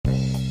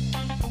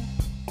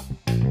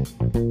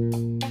Oh,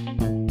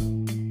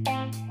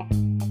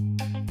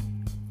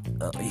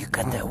 you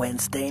got that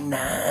Wednesday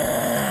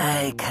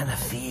night kind of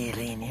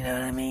feeling, you know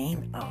what I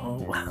mean?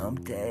 Oh,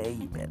 hump day,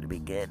 you better be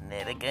getting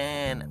it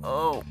again.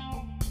 Oh.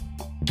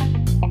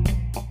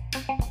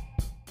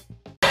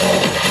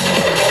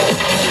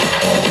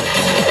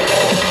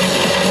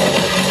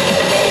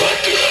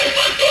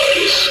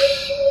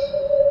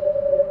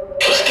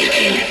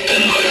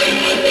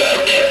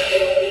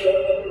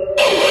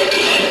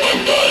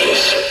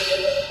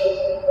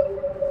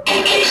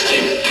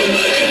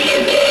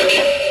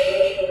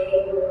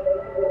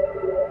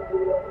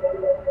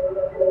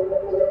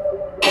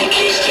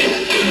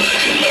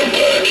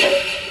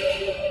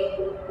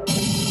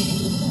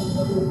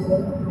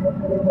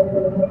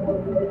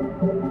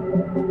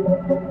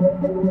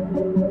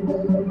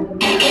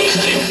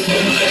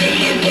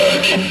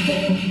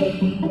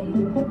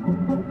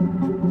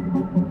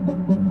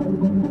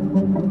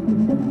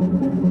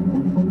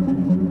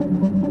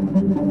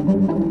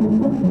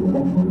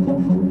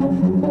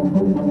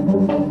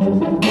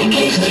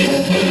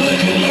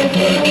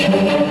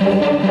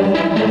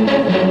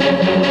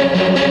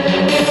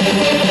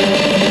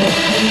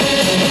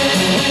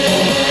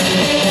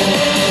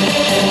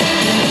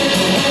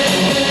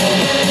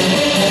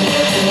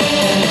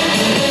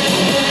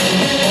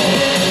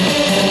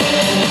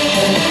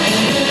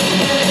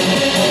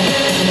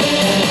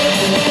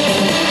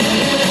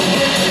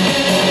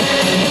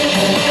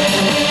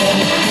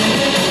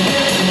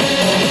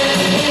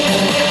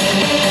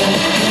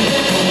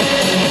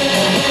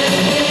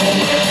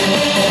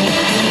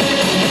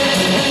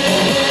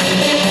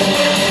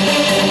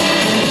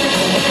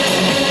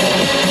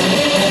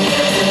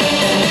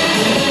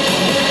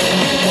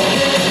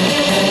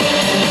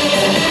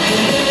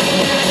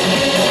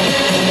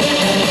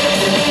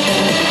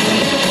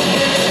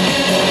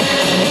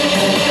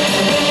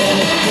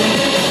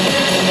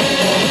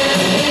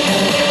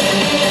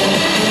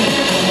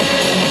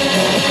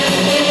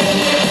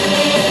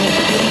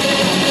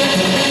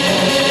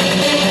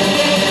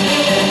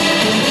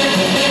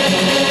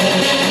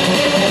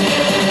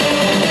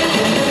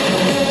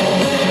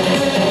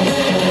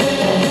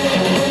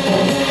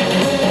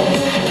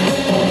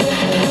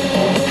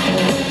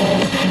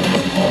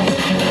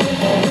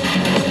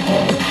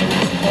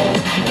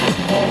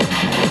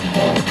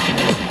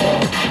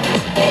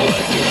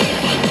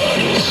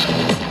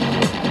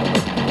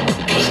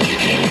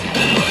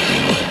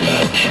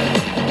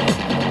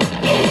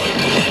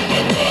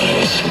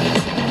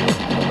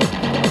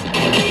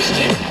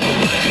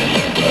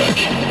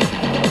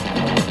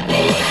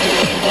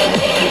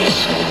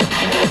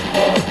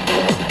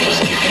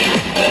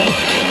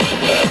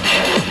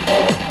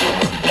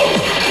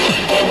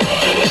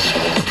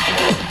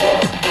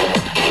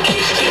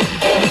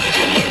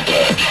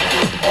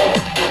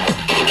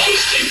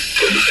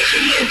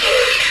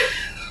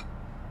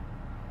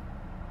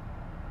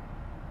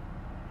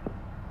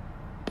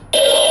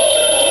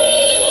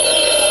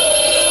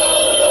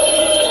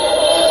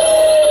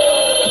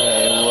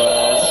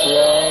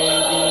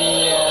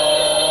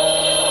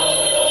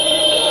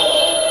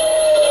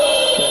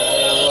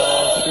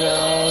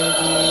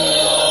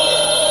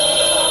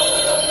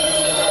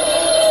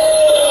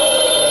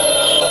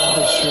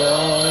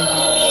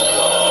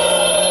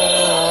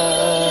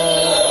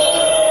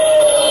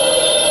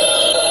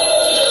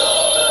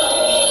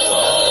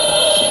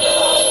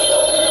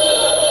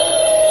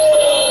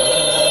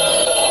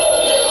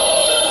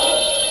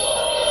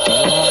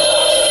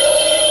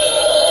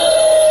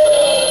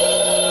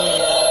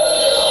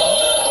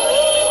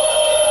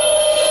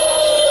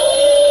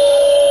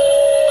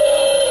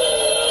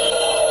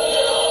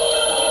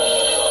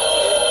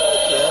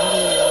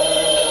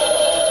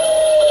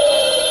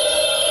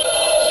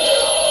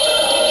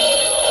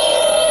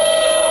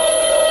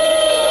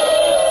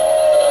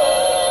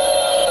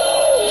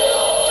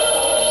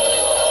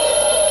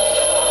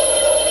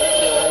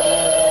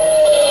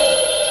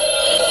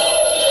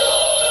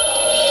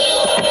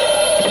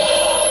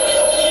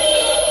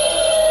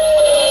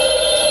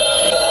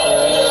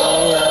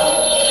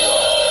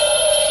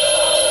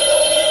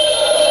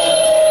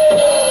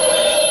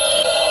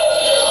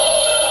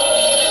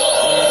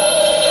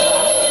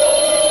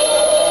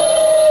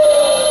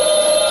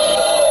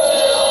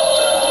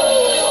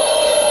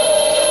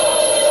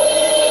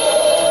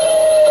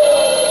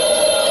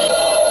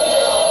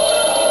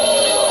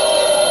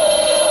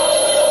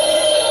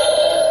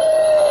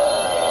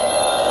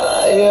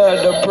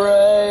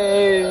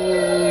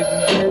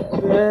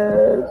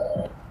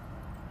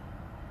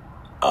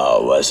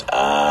 Was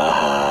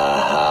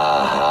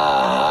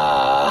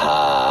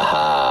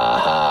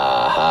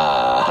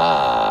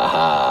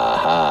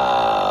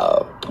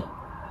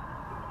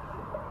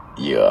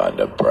you're on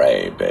the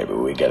brain, baby.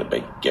 We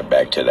gotta get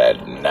back to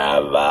that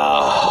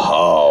Navajo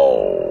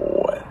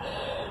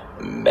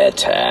metal.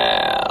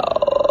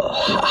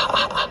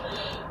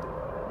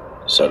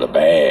 So the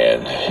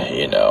band,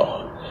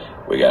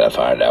 we gotta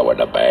find out what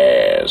the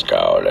band's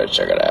called. Let's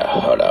check it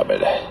out. Hold on a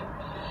minute.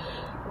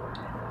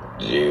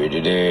 Do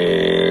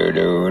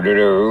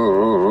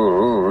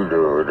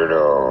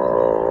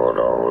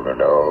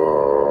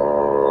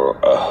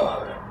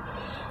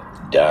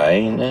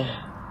Dine?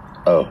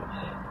 Oh,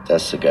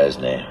 that's the guy's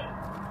name.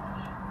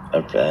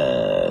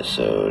 Alright,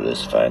 so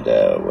let's find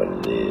out what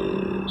it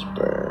is.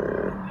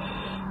 Brr.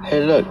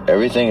 Hey, look,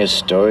 everything is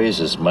stories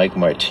is Mike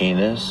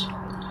Martinez.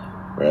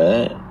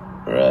 Right?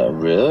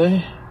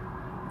 Really?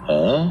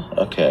 Huh?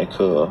 Okay,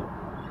 cool.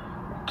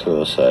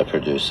 Cool, so I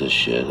produce this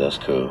shit. That's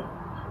cool.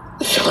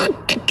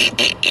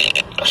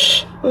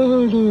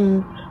 Oh,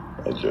 no.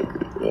 I'm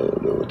joking. I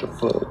don't know what the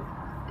fuck.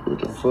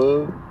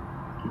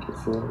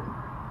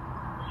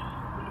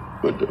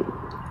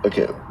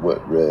 Okay,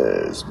 what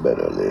res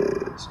metal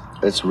is.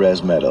 It's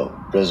res metal.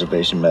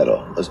 Reservation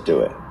metal. Let's do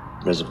it.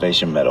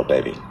 Reservation metal,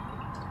 baby.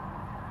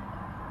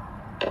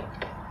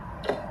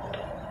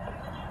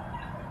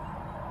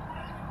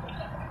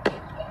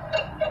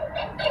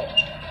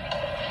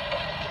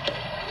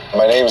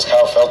 My name is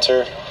Kyle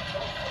Felter.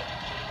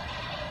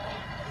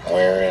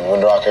 We're in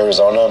Windrock,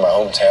 Arizona, my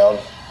hometown,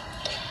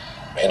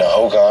 in a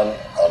hogan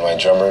on my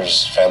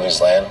drummer's family's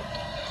land.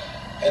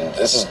 And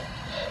this is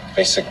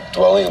basic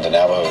dwelling of the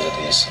Navajos that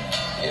they used to,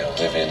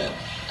 live in and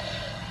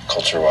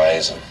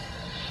culture-wise.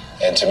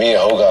 And to me, a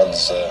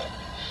hogan's the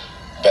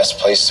best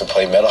place to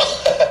play metal.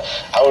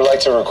 I would like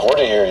to record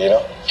it here,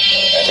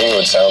 I think it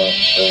would sound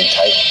really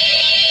tight.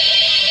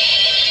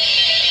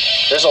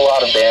 There's a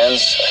lot of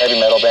bands, heavy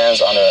metal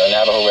bands on the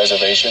Navajo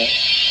reservation.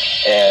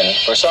 And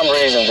for some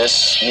reason,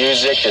 this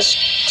music, this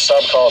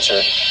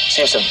subculture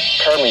seems to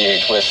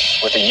permeate with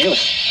the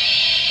youth.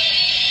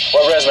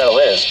 What res metal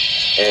is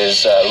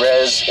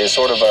res is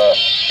sort of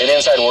an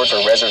inside word for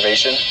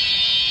reservation.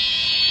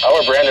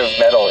 Our brand of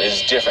metal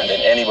is different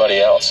than anybody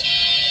else.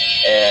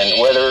 And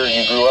whether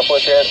you grew up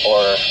with it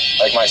or,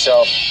 like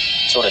myself,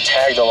 sort of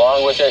tagged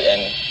along with it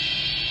and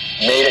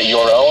made it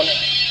your own,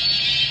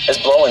 it's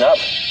blowing up.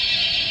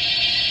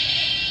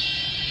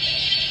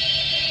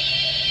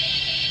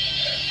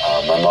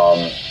 My mom,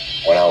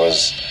 when I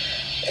was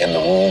in the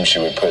womb, she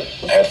would put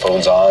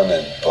headphones on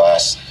and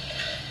blast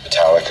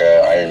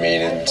Metallica, Iron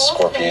Maiden,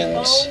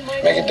 Scorpions,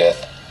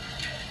 Megadeth.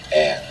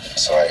 And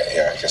so I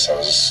guess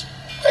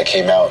I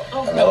came out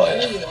a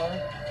metalhead.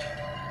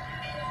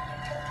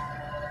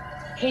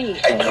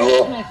 I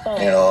grew up,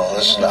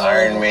 listening to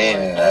Iron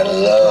Maiden. I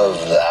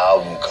love the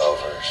album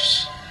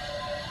covers.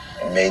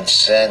 It made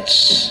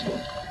sense.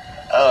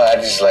 I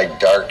just like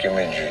dark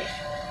imagery.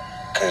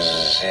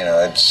 Because,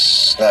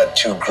 it's not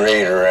too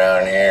great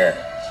around here.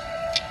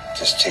 It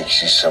just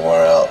takes you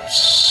somewhere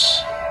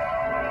else.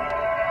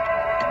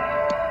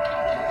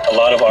 A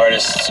lot of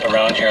artists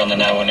around here on the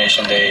Navajo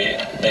Nation, they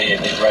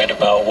write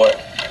about what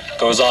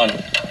goes on,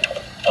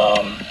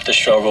 the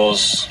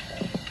struggles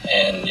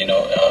and,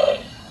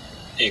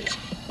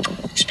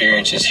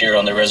 experiences here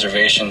on the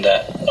reservation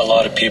that a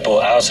lot of people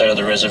outside of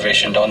the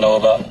reservation don't know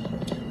about.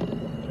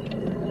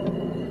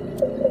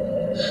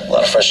 A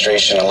lot of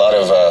frustration, a lot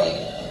of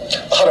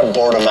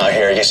boredom out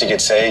here, I guess you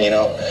could say, You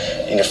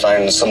need to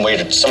find somewhere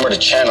to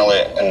channel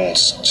it and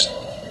just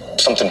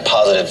something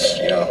positive,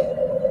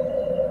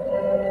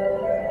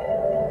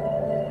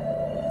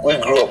 We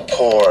grew up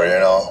poor,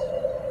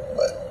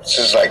 but it's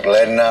just like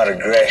letting out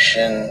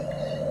aggression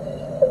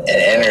and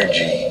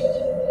energy.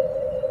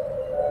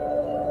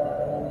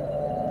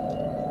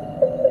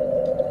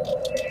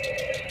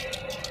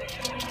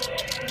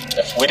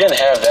 If we didn't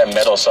have that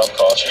metal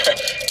subculture,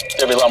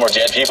 there'd be a lot more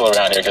dead people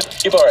around here because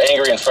people are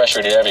angry and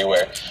frustrated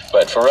everywhere.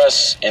 But for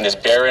us, in this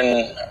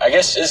barren, I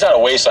guess it's not a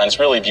wasteland, it's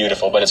really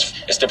beautiful, but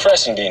it's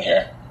depressing being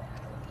here.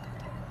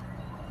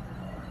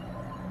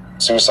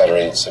 Suicide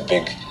rate's the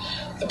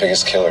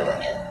biggest killer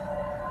around here.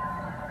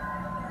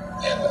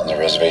 And on the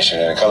reservation,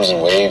 and it comes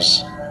in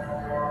waves.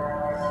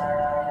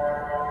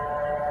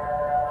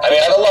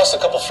 I've lost a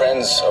couple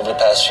friends over the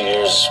past few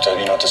years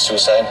to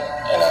suicide,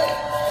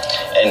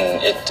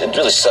 and it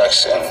really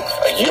sucks.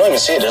 And you don't even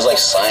see it. There's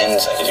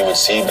signs that you would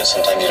see, but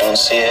sometimes you don't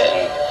see it.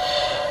 And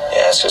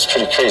yeah, it's just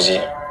pretty crazy.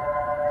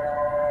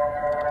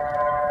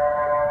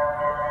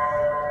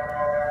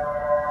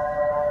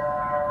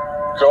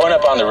 Growing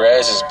up on the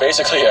res is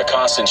basically a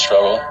constant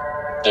struggle.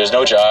 There's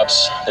no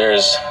jobs.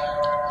 There's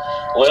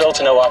little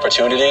to no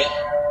opportunity.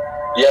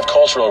 You have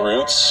cultural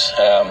roots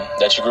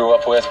that you grew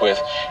up with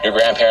your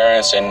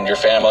grandparents and your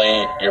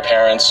family, your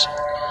parents.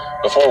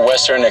 Before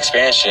Western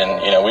expansion,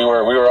 we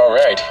were all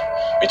right.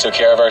 We took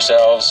care of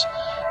ourselves,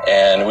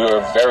 and we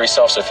were very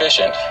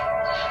self-sufficient.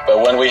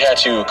 But when we had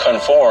to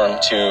conform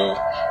to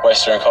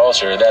Western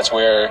culture, that's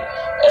where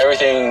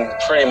everything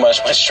pretty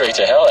much went straight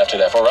to hell after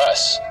that for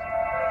us.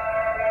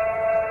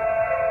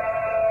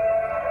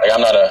 I'm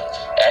not an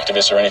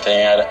activist or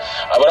anything,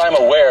 but I'm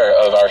aware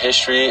of our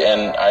history,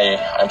 and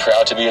I'm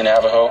proud to be a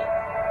Navajo.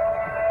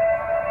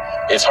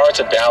 It's hard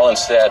to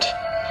balance that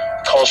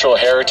cultural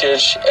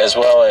heritage as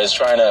well as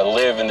trying to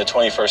live in the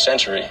 21st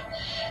century.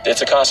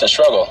 It's a constant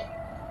struggle.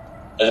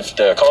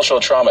 The cultural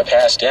trauma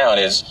passed down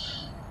is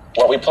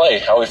what we play,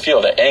 how we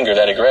feel, that anger,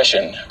 that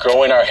aggression,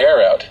 growing our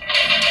hair out.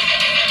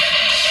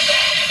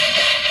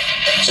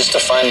 Just to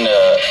find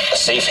a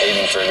safe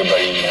haven for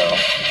everybody,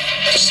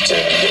 just to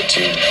get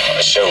to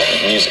a show,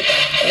 music,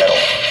 metal.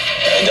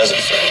 And it does it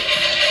for you.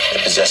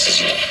 It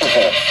possesses you.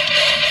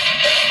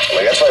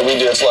 Like, that's why we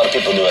do it. That's a lot of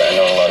people do it. I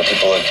know a lot of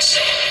people, it's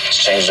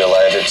changed their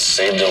life, it's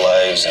saved their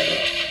lives,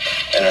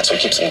 and that's what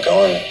keeps them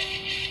going.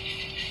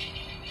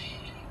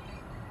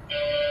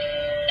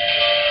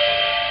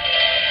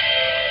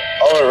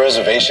 All on a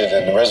reservation,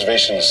 and the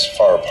reservation is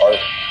far apart,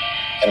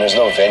 and there's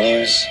no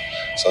venues,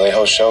 so they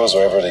host shows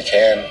wherever they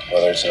can,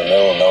 whether it's in the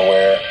middle of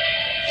nowhere,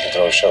 you can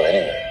throw a show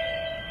anywhere.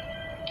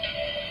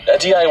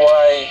 That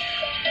DIY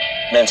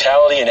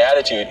mentality and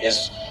attitude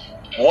is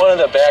one of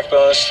the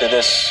backbones to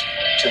this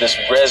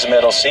res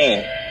metal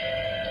scene.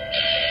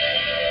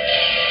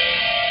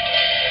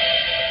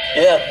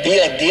 Yeah,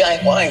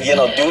 DIY,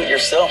 do it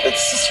yourself.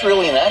 It's just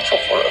really natural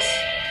for us.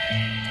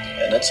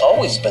 And it's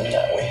always been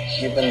that way.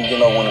 Even,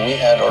 when we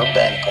had our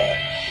band going,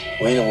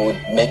 we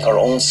would make our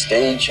own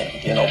stage and,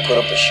 put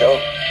up a show.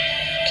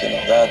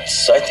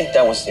 I think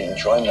that was the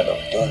enjoyment of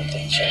doing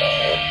things,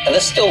 And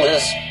it still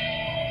is.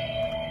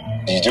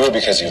 You do it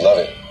because you love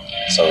it.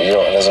 So,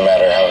 it doesn't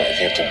matter if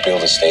you have to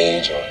build a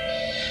stage or,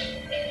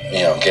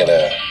 get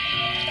a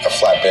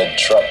flatbed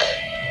truck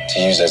to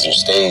use as your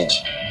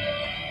stage.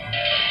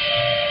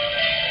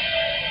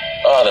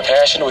 Oh, the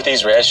passion with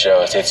these res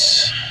shows,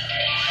 it's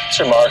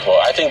remarkable.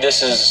 I think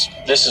this is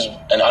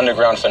an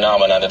underground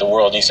phenomenon that the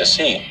world needs to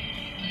see.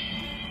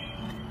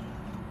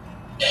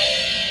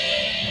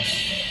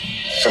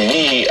 For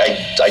me,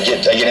 I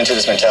get into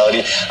this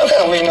mentality. I'm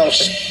kind of,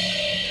 just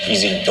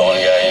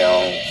easy-going guy,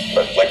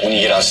 But, when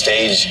you get on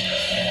stage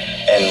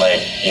and,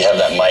 you have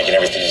that mic and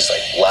everything is,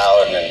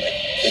 loud and then,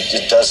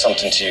 it does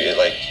something to you.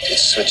 It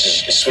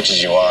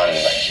switches you on.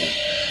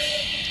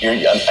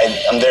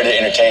 I'm there to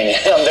entertain you.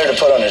 I'm there to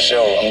put on a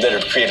show. I'm there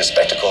to create a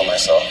spectacle of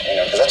myself,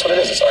 because that's what it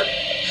is. It's art.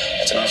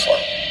 It's an art form.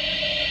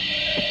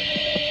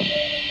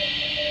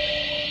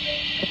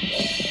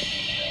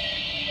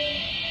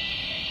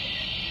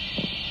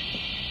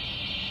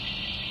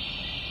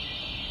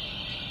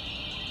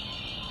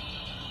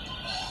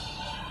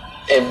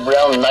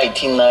 Around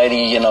 1990,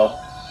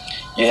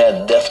 you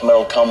had death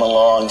metal come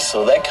along,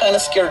 so that kind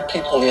of scared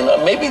people,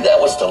 Maybe that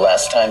was the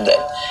last time that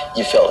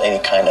you felt any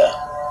kind of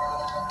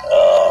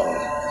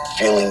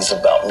feelings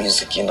about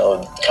music,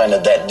 kind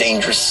of that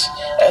dangerous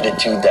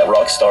attitude that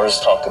rock stars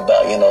talk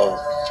about,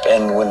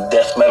 And when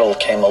death metal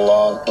came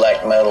along,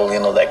 black metal,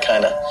 that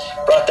kind of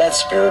brought that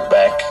spirit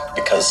back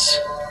because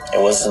it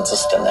wasn't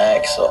just an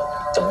act. So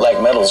the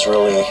black metals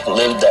really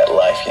lived that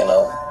life,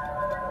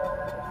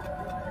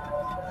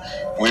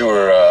 We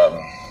were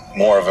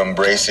more of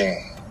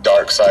embracing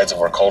dark sides of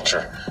our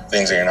culture,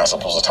 things that you're not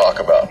supposed to talk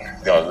about,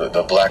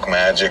 the black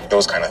magic,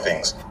 those kind of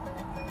things.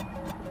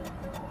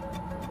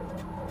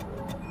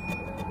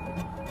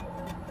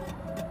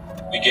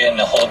 We get in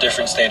a whole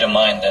different state of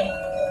mind than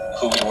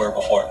who we were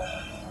before.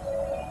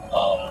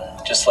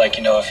 Just like,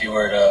 if you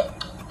were to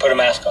put a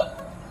mask on,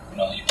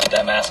 you put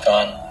that mask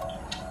on,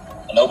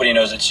 and nobody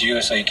knows it's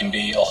you, so you can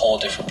be a whole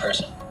different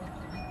person.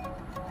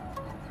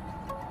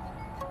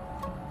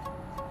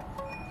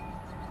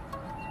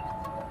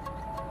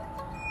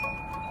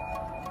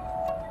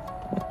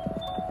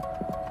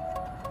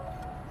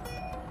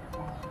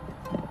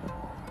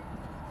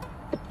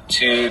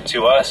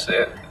 To us,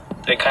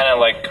 it kind of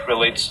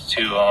relates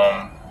to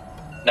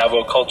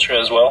Navajo culture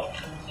as well,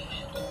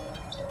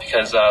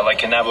 because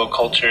in Navajo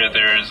culture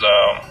there's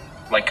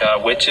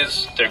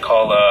witches. They're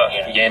called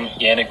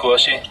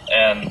Yanagloshi,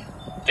 and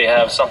they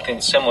have something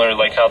similar,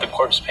 like how the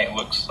corpse paint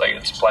looks,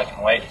 it's black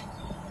and white,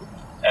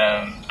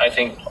 and I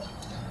think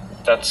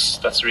that's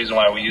the reason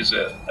why we use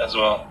it as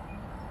well.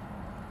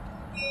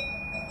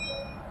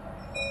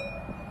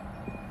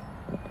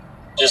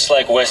 Just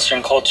like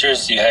Western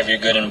cultures, you have your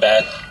good and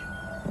bad.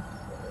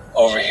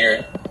 Over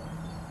here,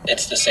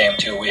 it's the same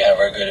too. We have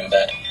our good and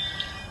bad.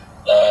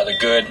 The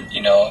good,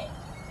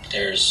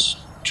 there's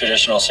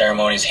traditional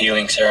ceremonies,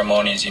 healing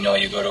ceremonies. You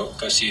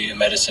go see a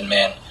medicine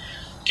man,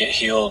 get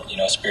healed,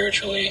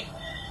 spiritually.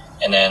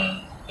 And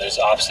then there's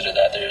the opposite of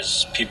that.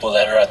 There's people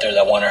that are out there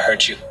that want to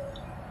hurt you.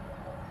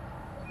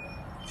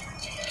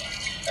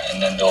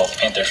 And then they'll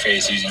paint their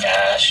face using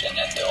ash, and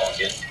then they'll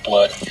get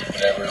blood,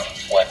 whatever,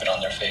 wipe it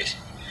on their face.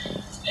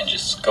 And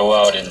just go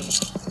out and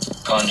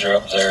conjure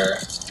up their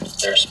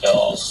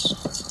spells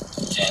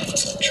and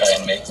try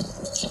and make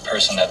the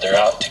person that they're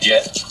out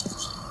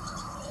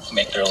to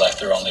make their life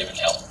their own living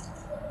hell.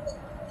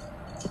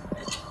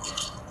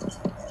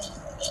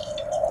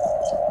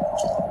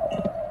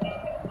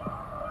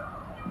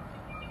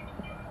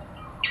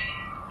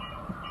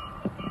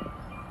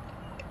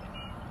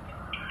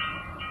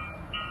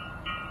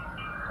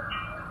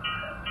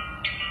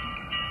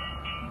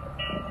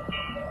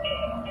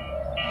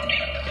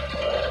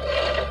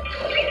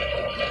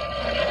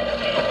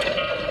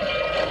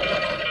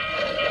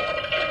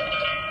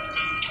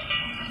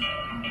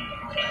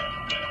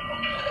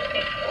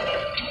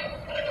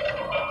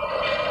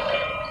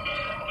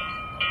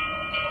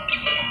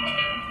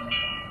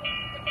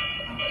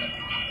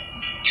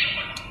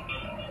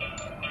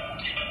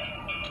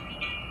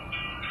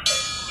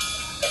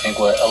 I think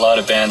what a lot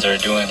of bands are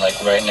doing,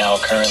 right now,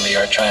 currently,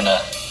 are trying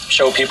to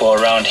show people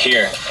around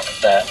here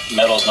that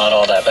metal's not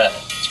all that bad.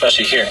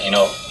 Especially here,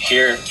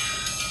 here,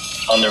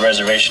 on the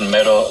reservation,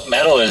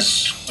 metal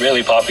is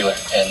really popular,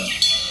 and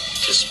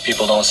just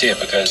people don't see it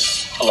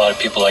because a lot of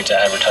people like to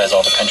advertise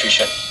all the country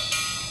shit.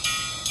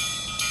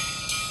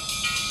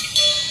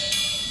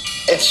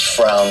 It's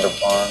frowned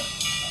upon.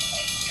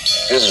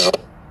 This is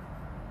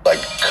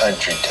like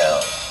country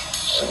town.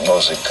 It's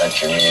mostly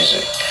country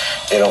music.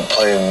 They don't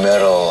play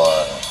metal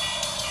on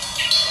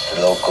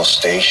the local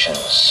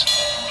stations.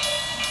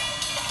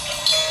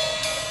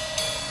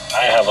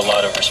 I have a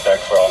lot of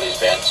respect for all these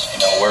bands. You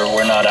know,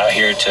 we're not out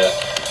here to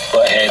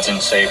butt heads and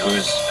say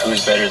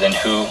who's better than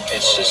who.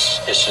 It's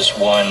just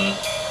one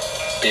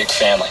big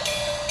family.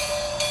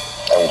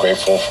 I'm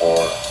grateful for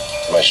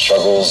my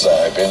struggles that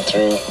I've been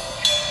through,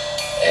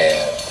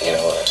 and you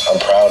know, I'm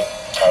proud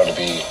to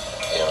be,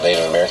 you know,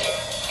 Native American,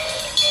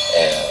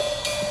 and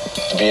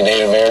to be a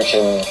Native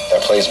American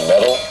that plays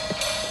metal,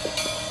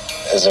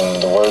 as in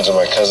the words of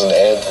my cousin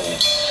Ed,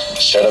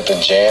 shut up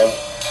and jam.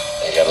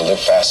 You gotta live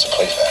fast and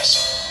play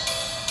fast.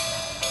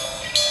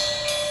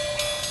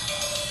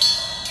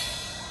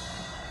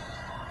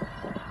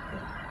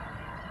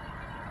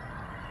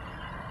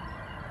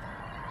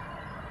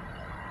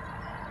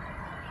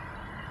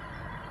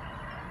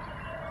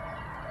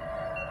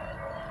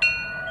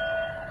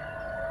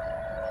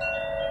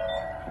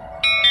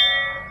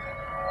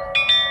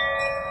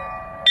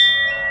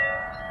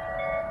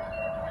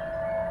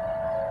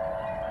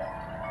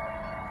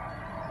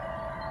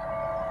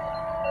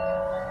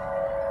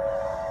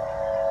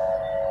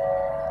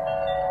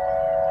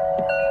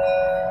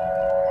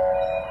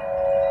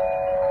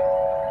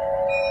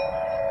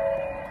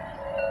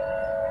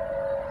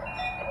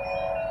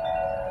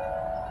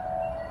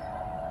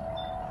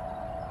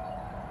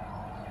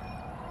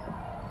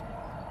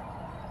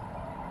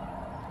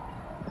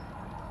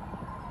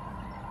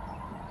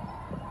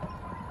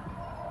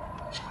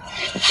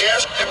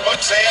 Here's the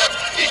Buxam.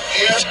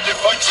 Here's the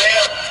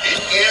Buxam.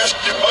 Here's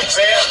the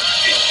Buxam.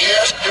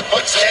 Here's the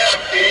Buxam.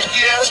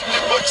 Here's the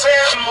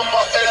Buxam.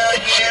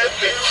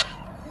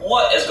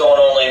 What is going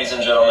on, ladies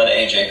and gentlemen?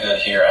 AJ Good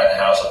here at the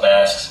House of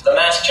Masks. The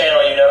mask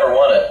channel you never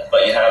wanted,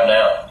 but you have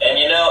now. And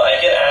you know, I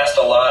get asked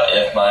a lot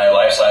if my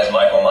life-size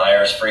Michael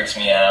Myers freaks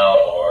me out,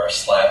 or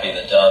Slappy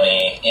the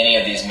Dummy, any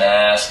of these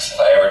masks, if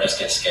I ever just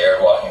get scared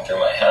walking through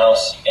my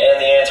house.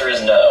 And the answer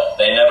is no.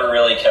 They never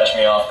really catch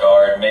me off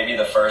guard. Maybe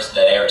the first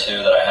day or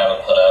two that I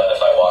haven't put up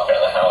if I walk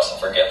into the house and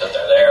forget that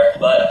they're there.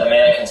 But the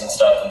mannequins and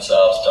stuff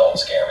themselves don't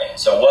scare me.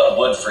 So what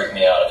would freak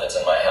me out if it's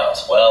in my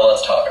house? Well,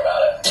 let's talk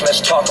about it.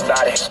 Let's talk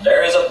about it.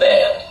 There is a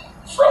band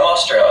from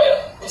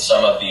Australia with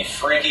some of the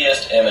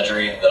freakiest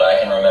imagery that I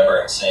can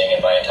remember seeing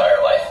in my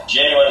entire life.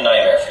 Genuine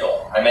nightmare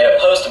fuel. I made a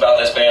post about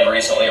this band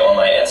recently on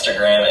my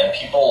Instagram and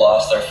people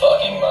lost their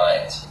fucking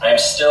minds. I'm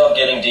still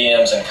getting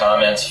DMs and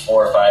comments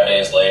 4 or 5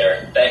 days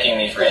later thanking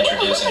me for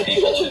introducing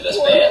people to this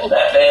band.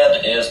 That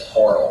band is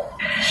Portal.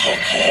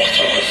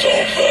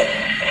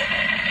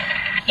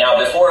 Now,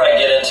 before I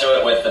get into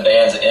it with the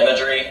band's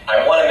imagery,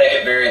 I want to make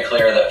it very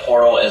clear that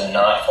Portal is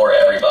not for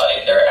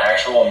everybody. Their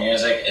actual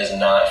music is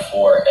not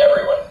for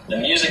everyone. The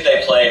music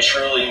they play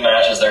truly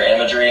matches their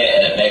imagery,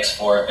 and it makes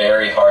for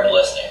very hard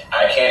listening.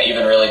 I can't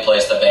even really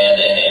place the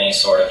band in any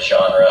sort of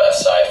genre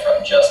aside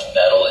from just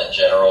metal in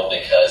general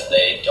because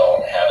they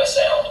don't have a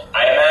sound.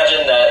 I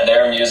imagine that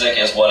their music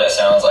is what it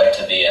sounds like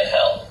to be in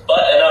hell.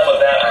 But enough of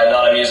that, I'm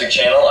not a music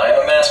channel, I'm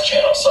a mask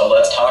channel, so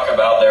let's talk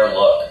about their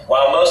look.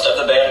 While most of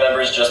the band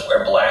members just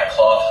wear black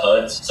cloth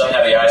hoods, some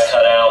have the eyes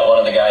cut out, one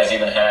of the guys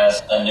even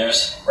has a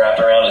noose wrapped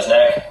around his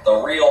neck,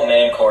 the real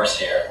main course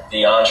here,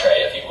 the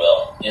entree if you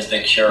will, is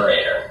the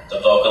curator, the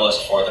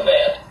vocalist for the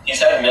band. He's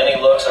had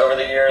many looks over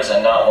the years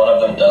and not one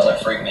of them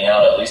doesn't freak me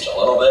out at least a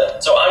little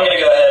bit. So I'm going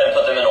to go ahead and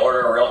put them in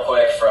order real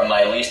quick from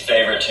my least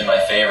favorite to my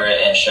favorite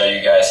and show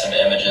you guys some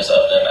images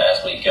of them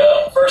as we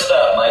go. First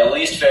up, my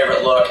least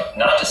favorite look,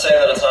 not to say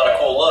that it's not a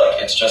cool look,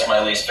 it's just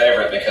my least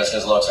favorite because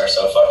his looks are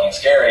so fucking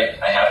scary,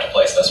 I have to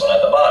place this one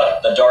at the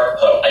bottom. The Dark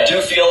Pope. I do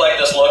feel like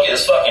this look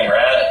is fucking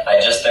rad, I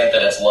just think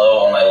that it's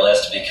low on my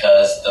list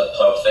because the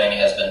Pope thing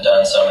has been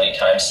done so many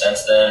times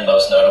since then,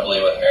 most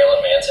notably with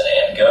Marilyn Manson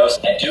and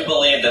Ghost. I do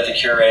believe that the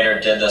curator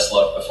did this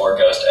look before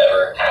Ghost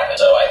ever happened,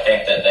 so I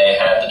think that they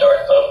had the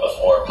Dark Pope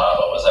before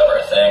Papa was ever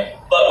a thing.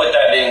 But with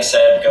that being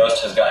said,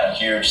 Ghost has gotten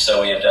huge,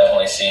 so we have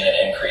definitely seen an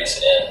increase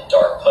in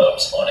Dark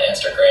Popes on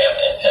Instagram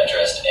and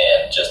Pinterest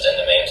and just in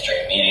the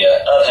mainstream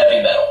media of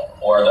heavy metal,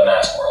 or the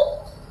mask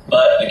world.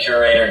 But the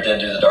curator did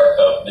do the Dark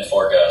Pope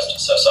before Ghost,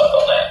 so suck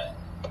on that.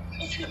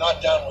 And if you're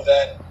not down with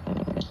that,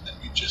 then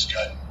we've just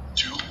got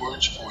 2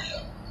 words for you.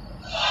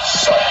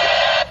 Suck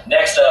it.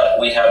 Next up,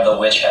 we have the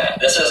witch hat.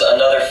 This is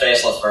another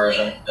faceless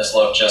version. This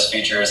look just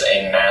features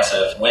a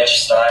massive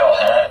witch-style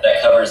hat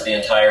that covers the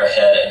entire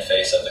head and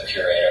face of the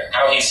curator.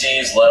 How he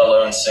sees, let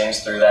alone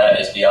sings through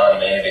that, is beyond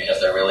me because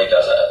there really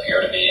doesn't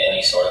appear to be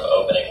any sort of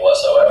opening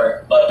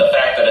whatsoever. But the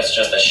fact that it's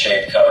just a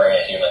shape covering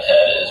a human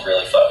head is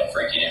really fucking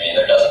freaky to me.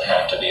 There doesn't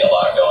have to be a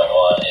lot going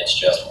on. It's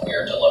just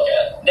weird to look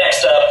at.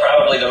 Next up,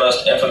 probably the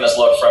most infamous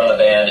look from the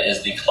band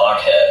is the clock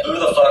head. Who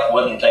the fuck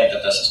wouldn't think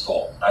that this is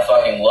cool? I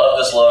fucking love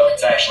this look. look,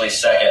 it's actually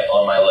second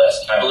on my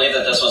list. I believe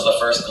that this was the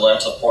first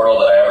glimpse of Portal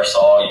that I ever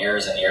saw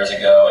years and years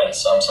ago in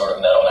some sort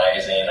of metal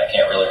magazine. I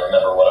can't really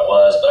remember what it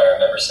was, but I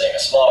remember seeing a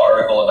small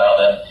article about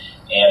them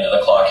and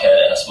the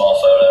clockhead in a small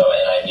photo,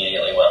 and I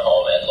immediately went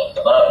home and looked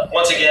them up.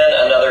 Once again,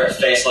 another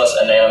faceless,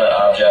 inanimate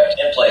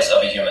object in place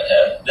of a human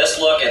head. This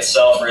look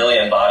itself really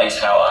embodies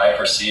how I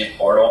perceive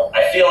Portal.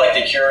 I feel like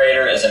the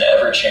curator is an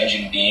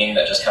ever-changing being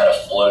that just kind of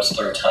floats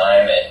through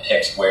time and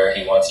picks where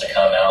he wants to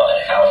come out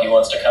and how he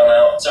wants to come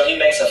out. So he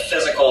makes a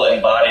physical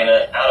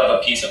embodiment out of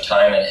a piece of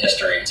time in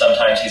history.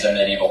 Sometimes he's a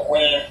medieval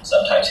queen,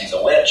 sometimes he's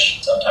a witch,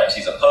 sometimes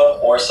he's a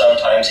pope, or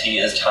sometimes he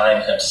is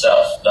time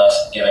himself,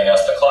 thus giving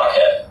us the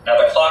clockhead. Now,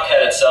 the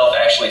clockhead itself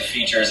actually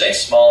features a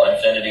small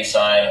infinity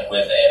sign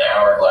with an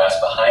hourglass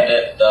behind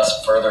it,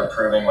 thus further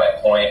proving my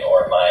point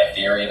or my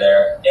theory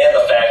there. And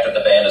the fact that the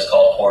band is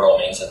called Portal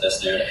means that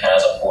this dude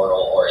has a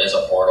portal or is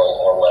a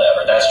portal or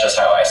whatever. That's just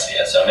how I see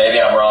it. So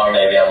maybe I'm wrong,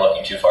 maybe I'm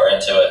looking too far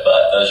into it,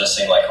 but those just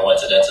seem like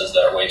coincidences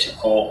that are way too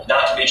cool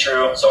not to be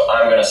true, so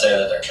I'm going to say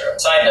that they're true.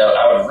 Side note,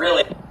 I would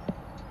really...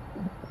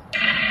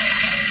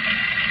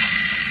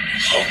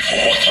 The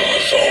portal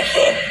is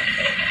open.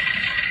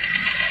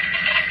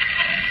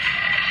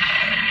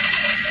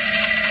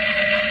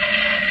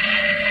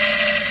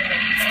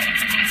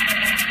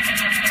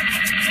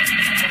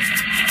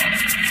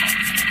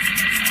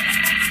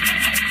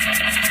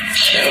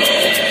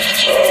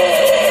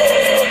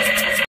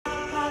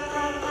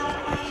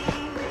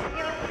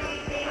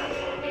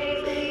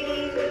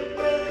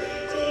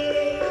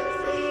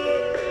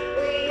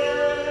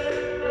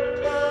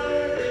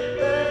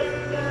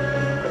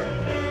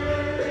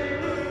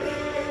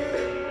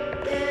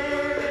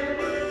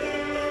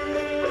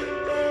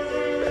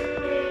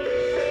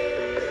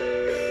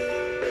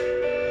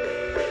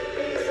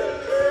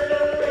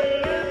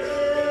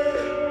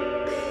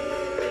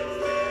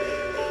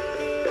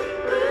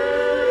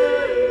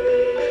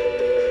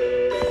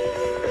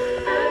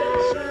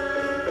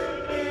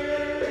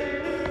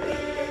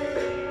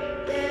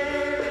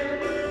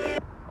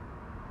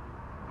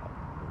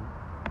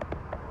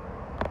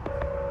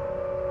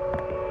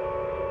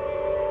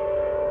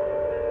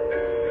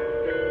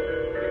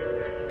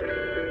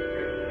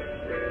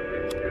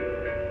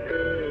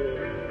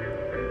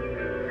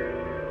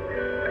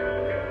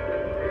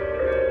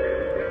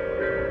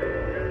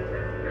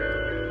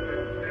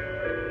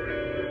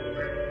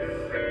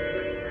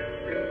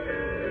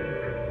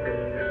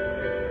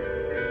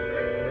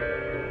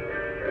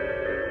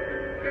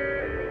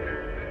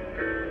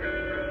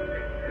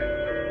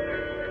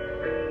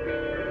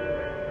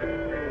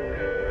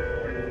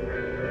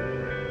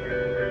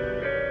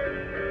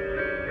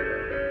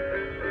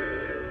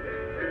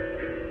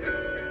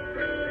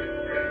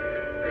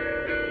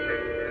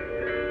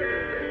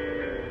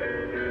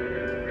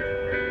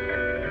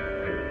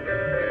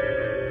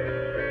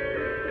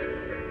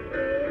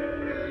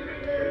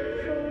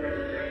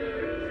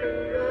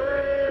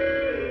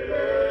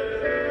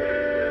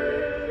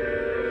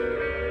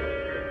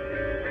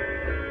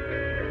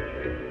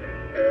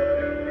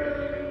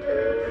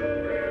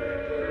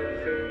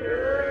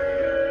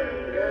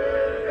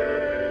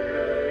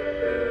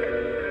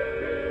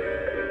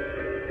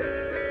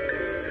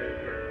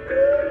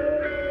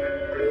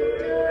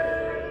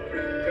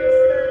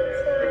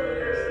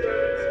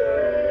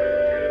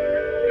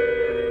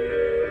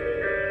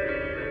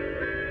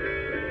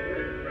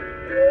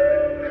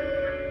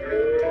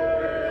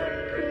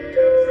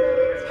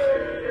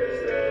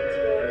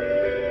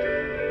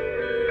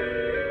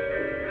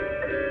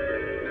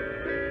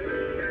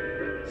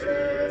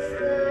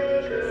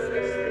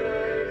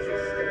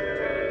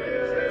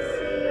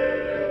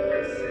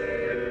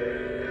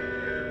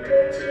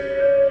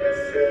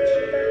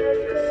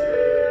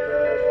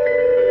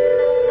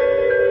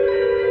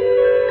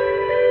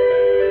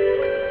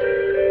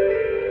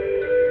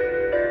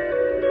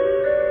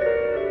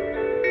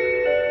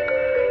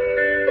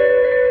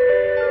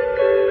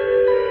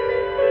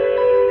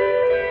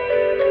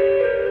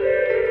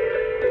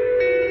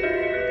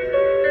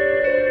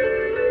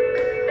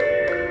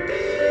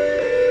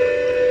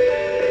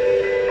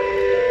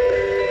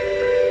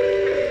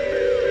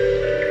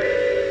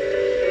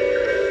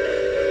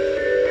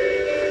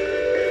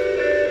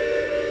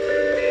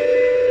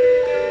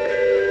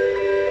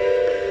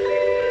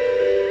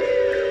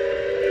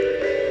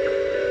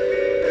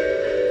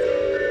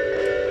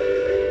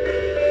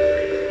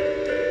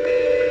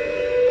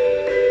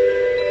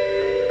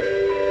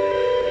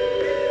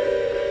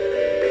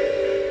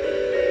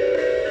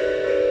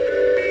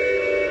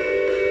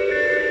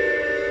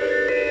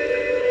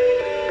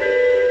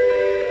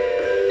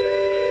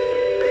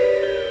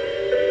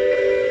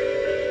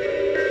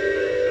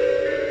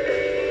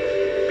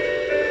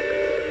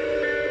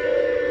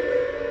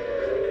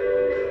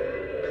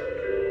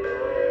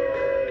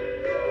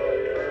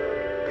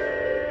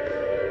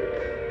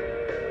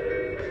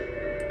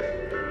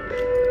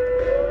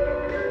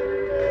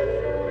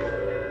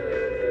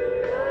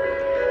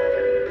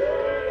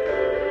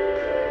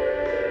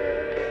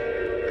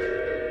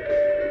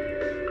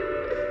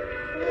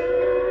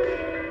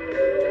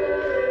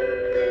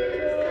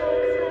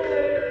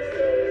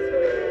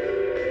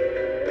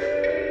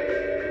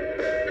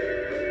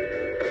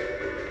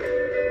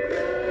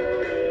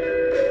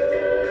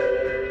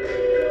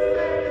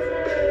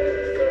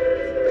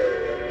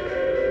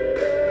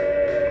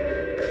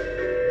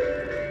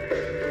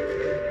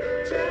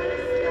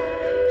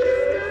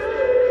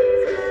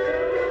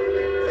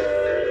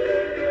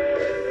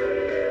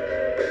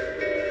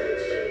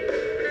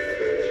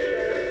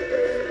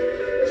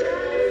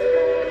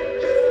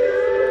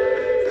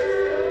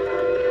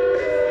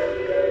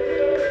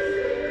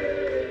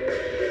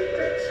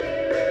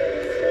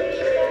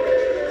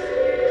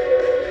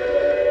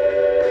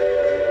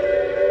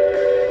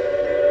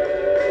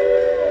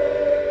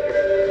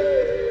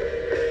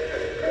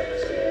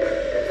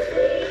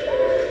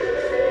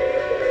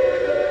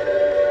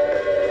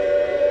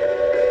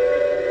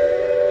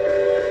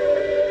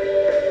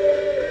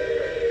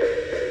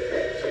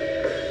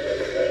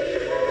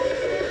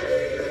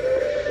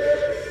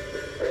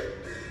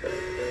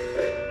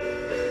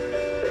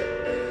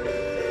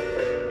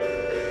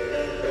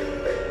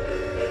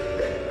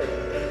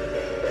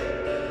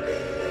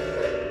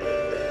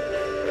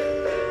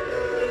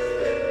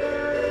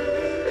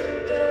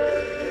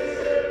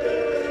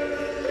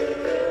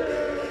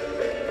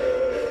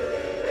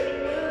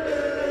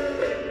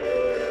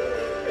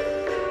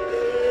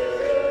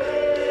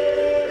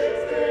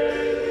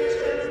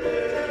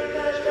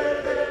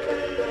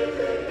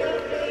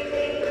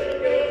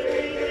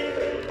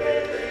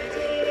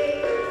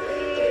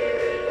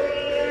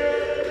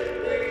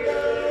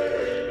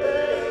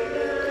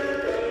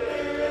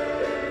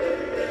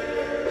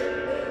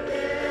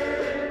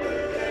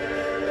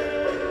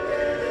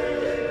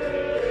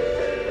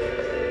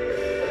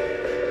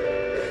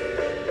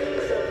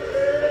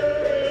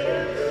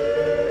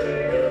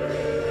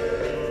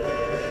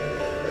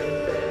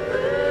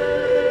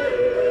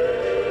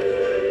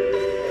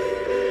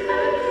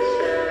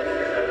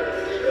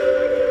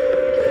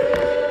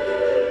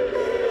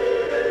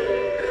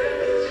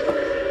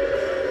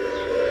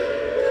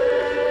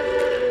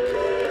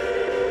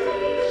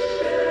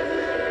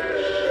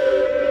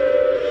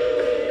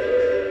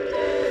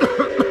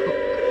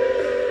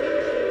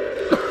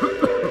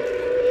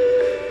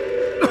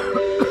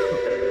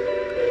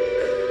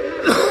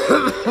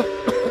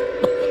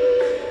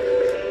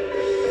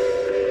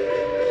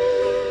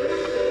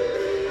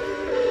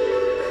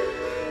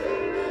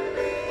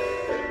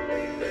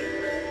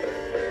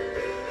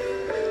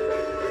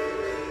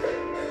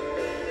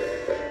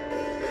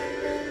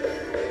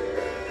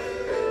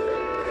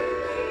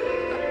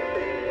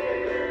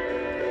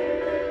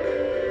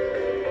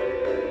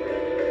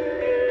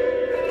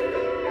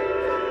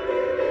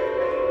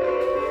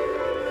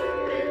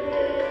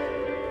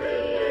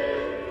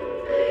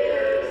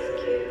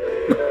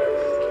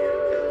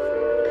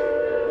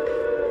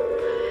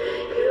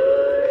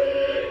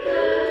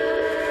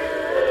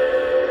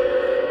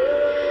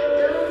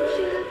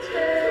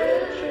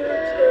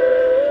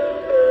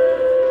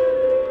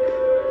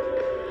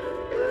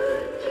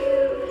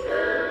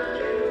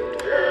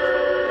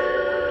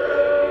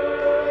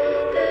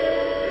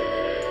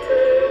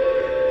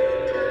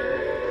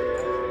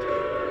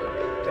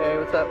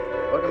 what's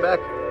up? Welcome back.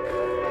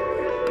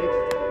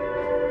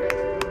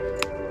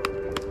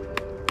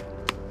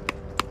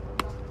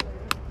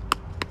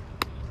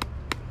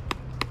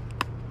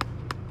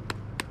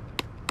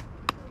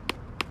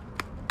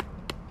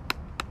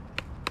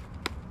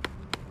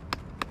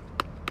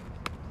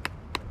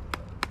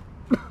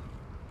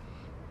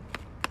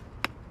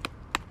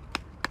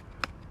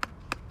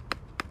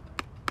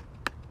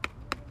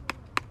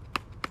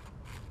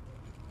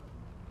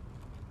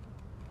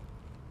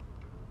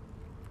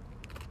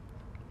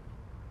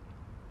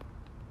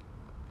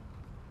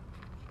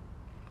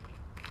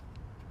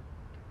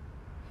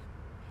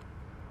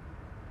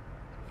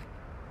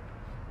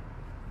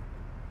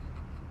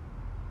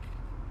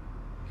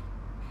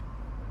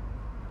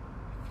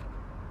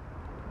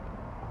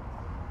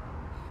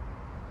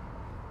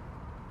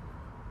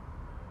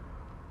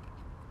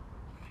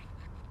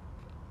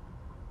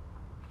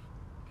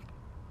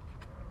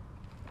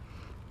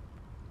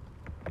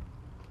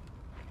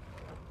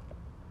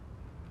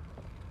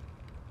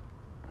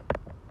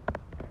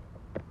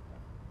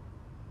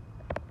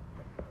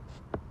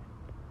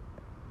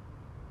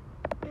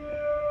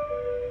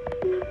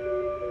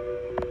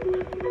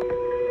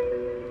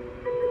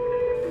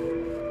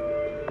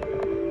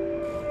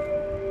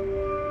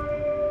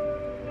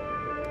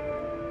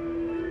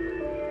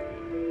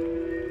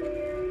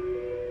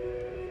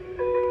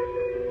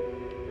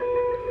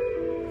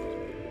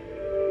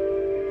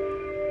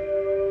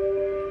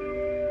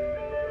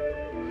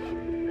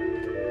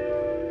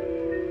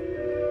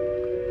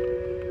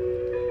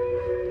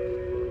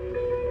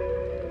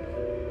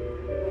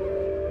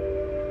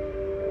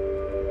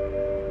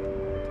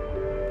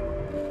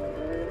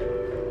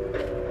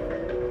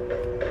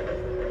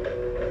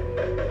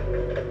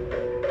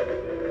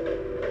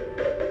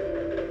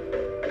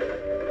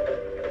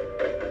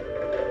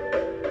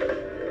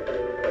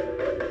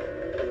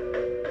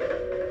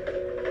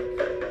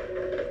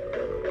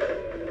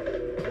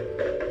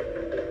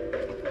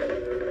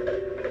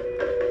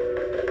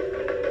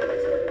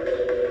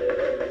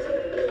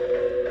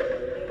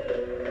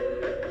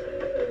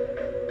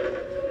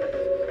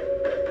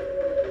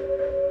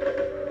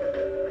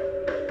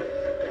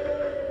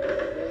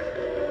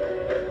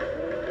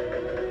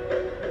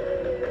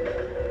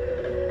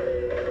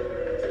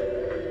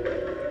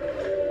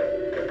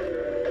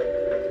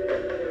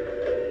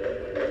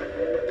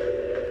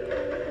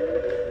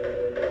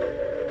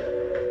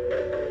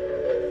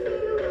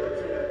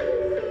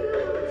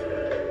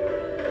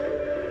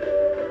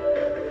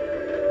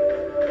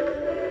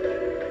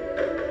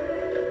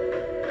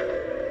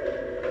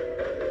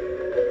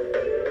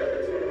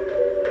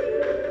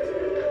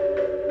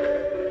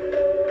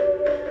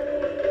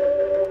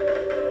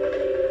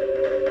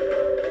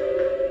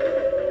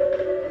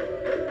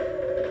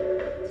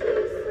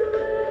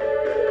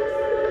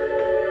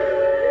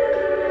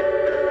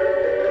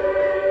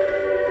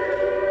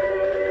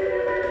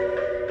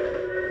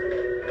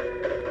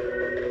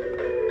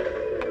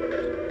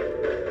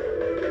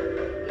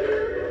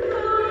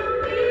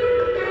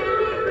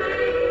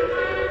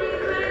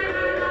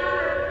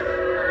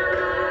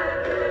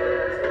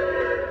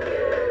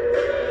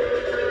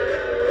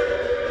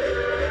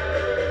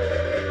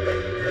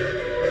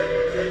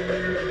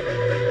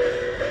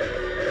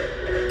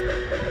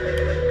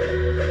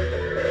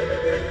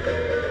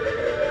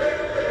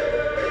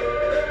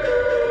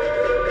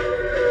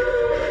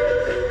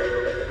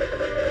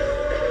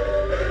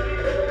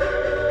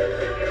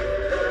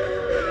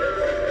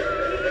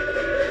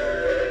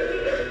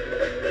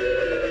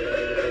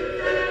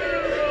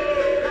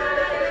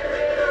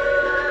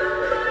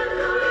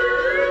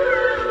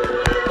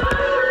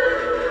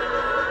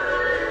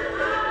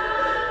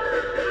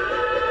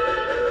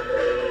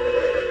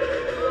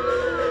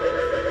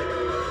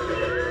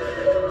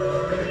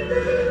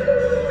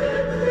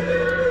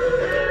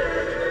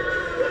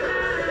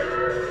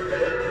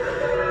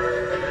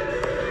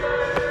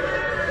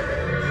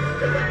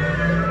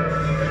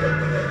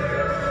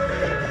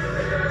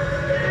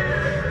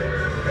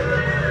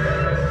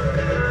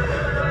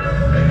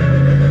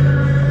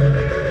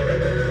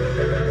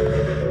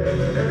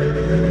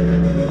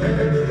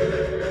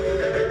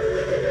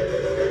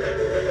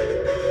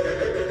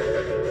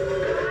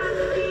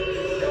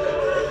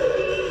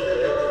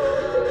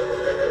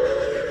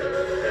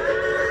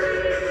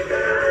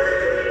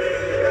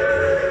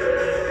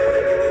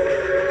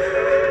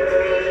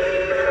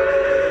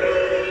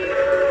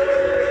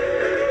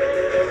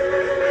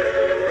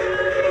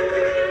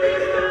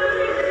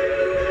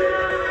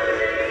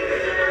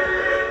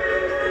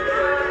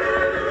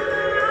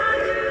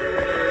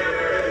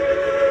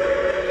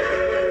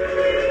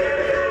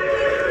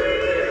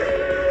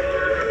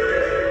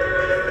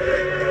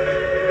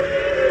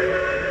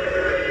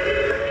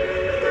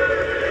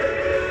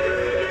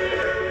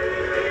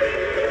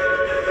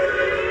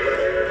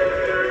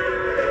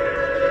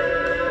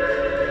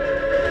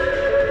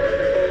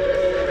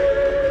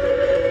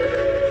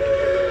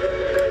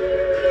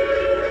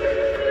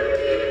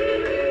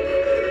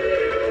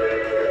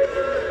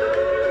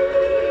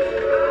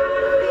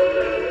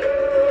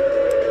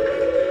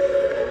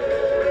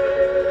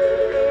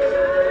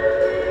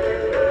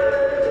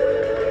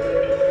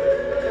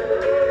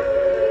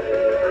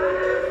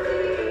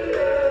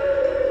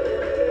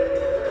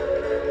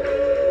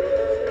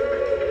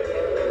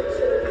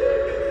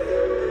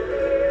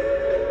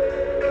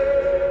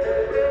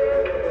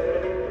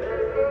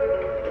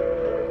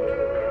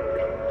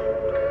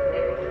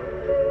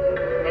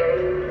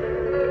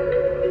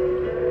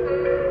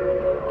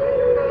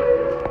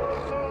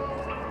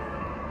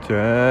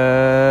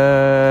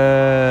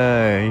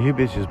 You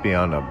bitches be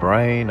on the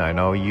brain. I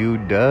know you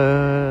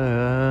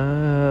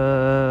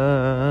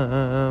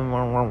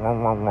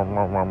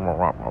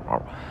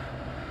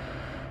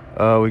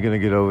we're gonna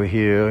get over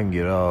here and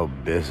get all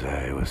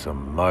busy with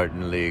some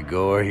Martin Lee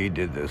Gore. He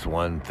did this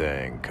one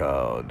thing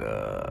called,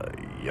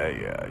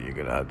 you're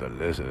gonna have to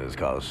listen. It's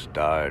called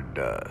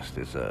Stardust.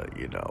 It's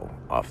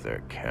off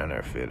their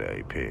Counterfeit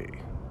AP.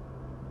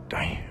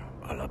 Damn,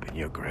 all up in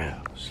your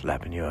grill,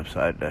 slapping you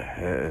upside the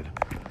head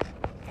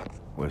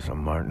with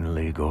some Martin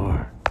Lee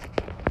Gore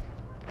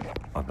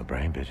on the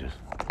brain, bitches.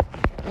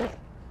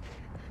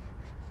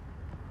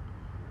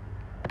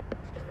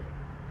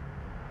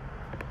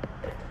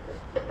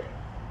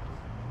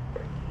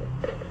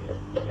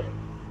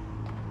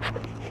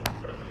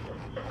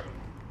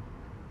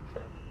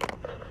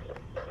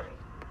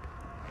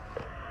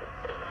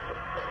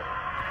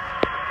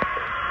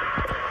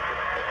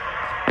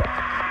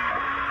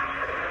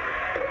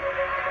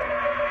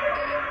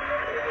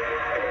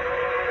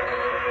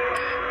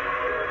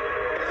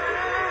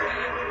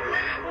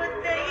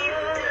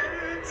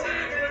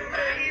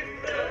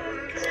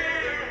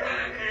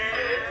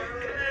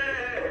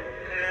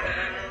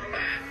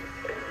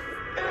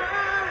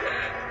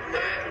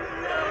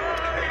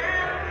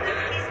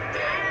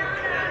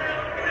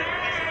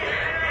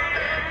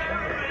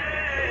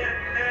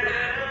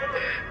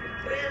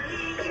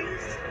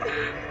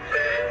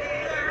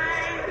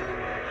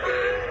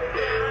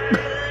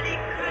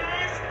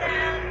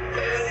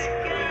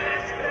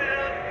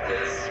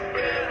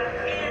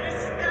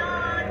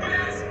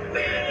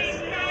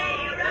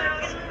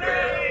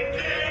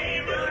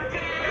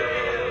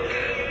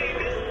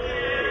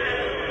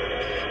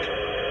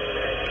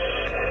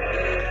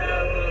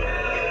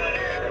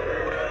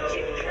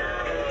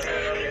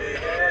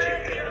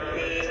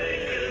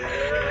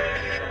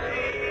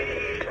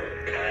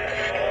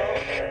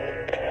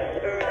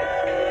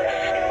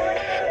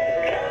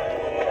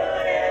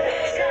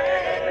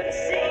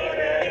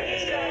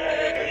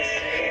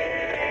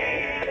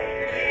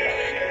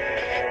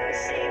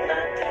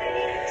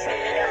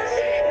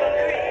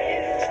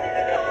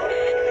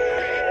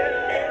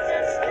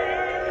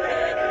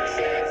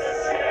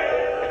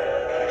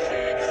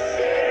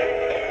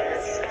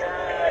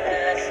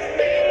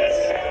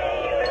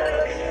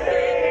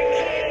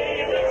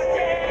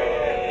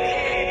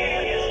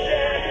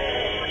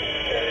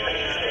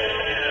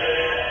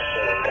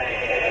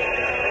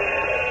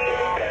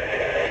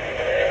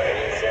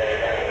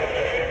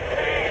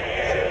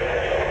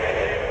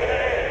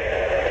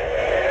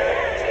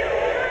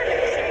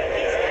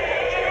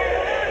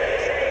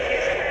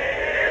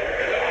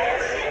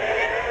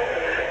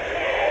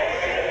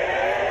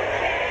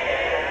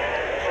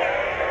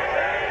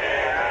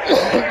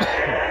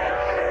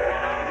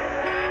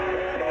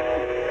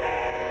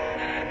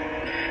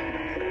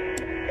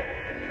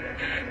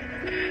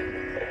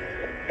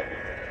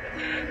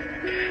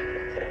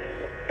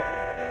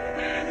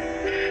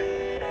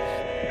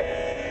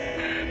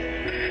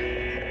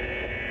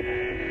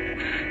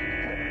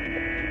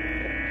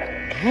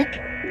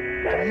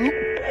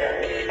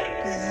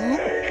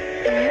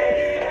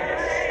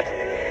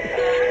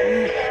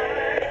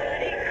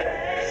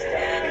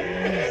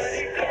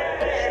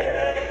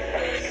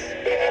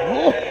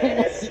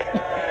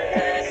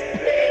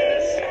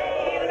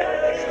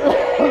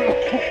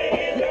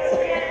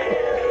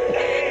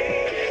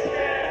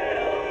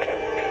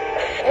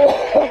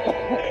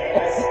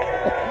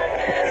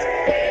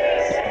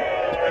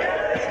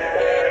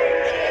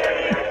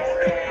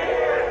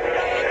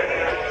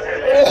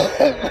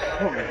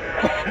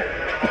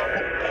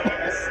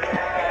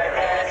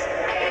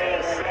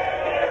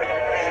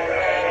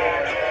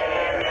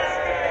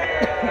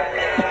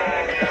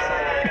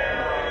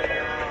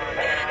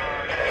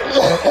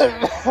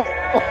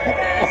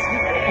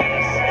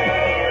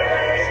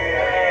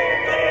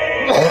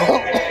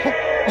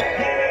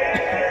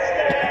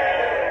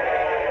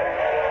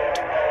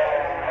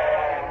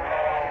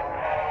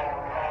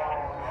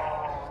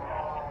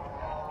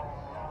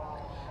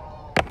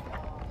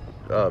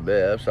 Oh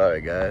man, I'm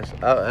sorry guys.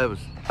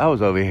 I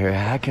was over here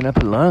hacking up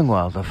a lung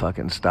while the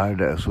fucking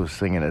Stardust was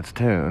singing its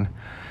tune.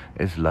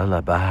 It's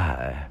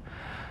Lullaby.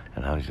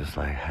 And I was just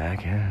like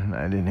hacking.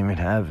 I didn't even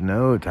have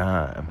no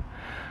time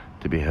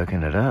to be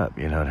hooking it up,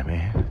 you know what I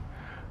mean?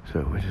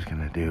 So we're just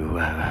gonna do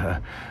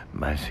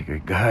My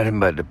Secret Garden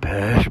by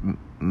Depeche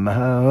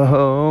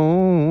Mode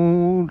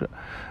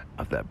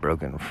off that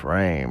Broken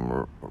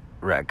Frame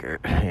record,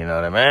 you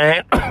know what I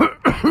mean?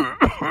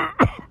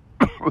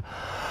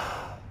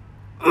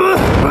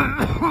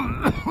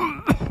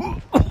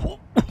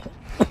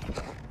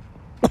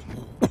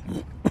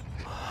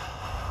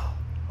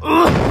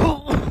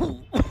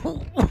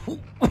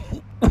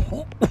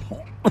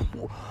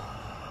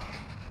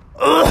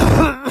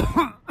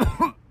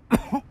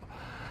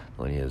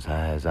 When you're as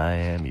high as I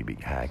am, you be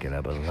hacking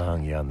up a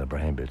lung, you on the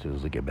brain, bitches.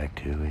 Let's get back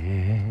to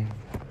it.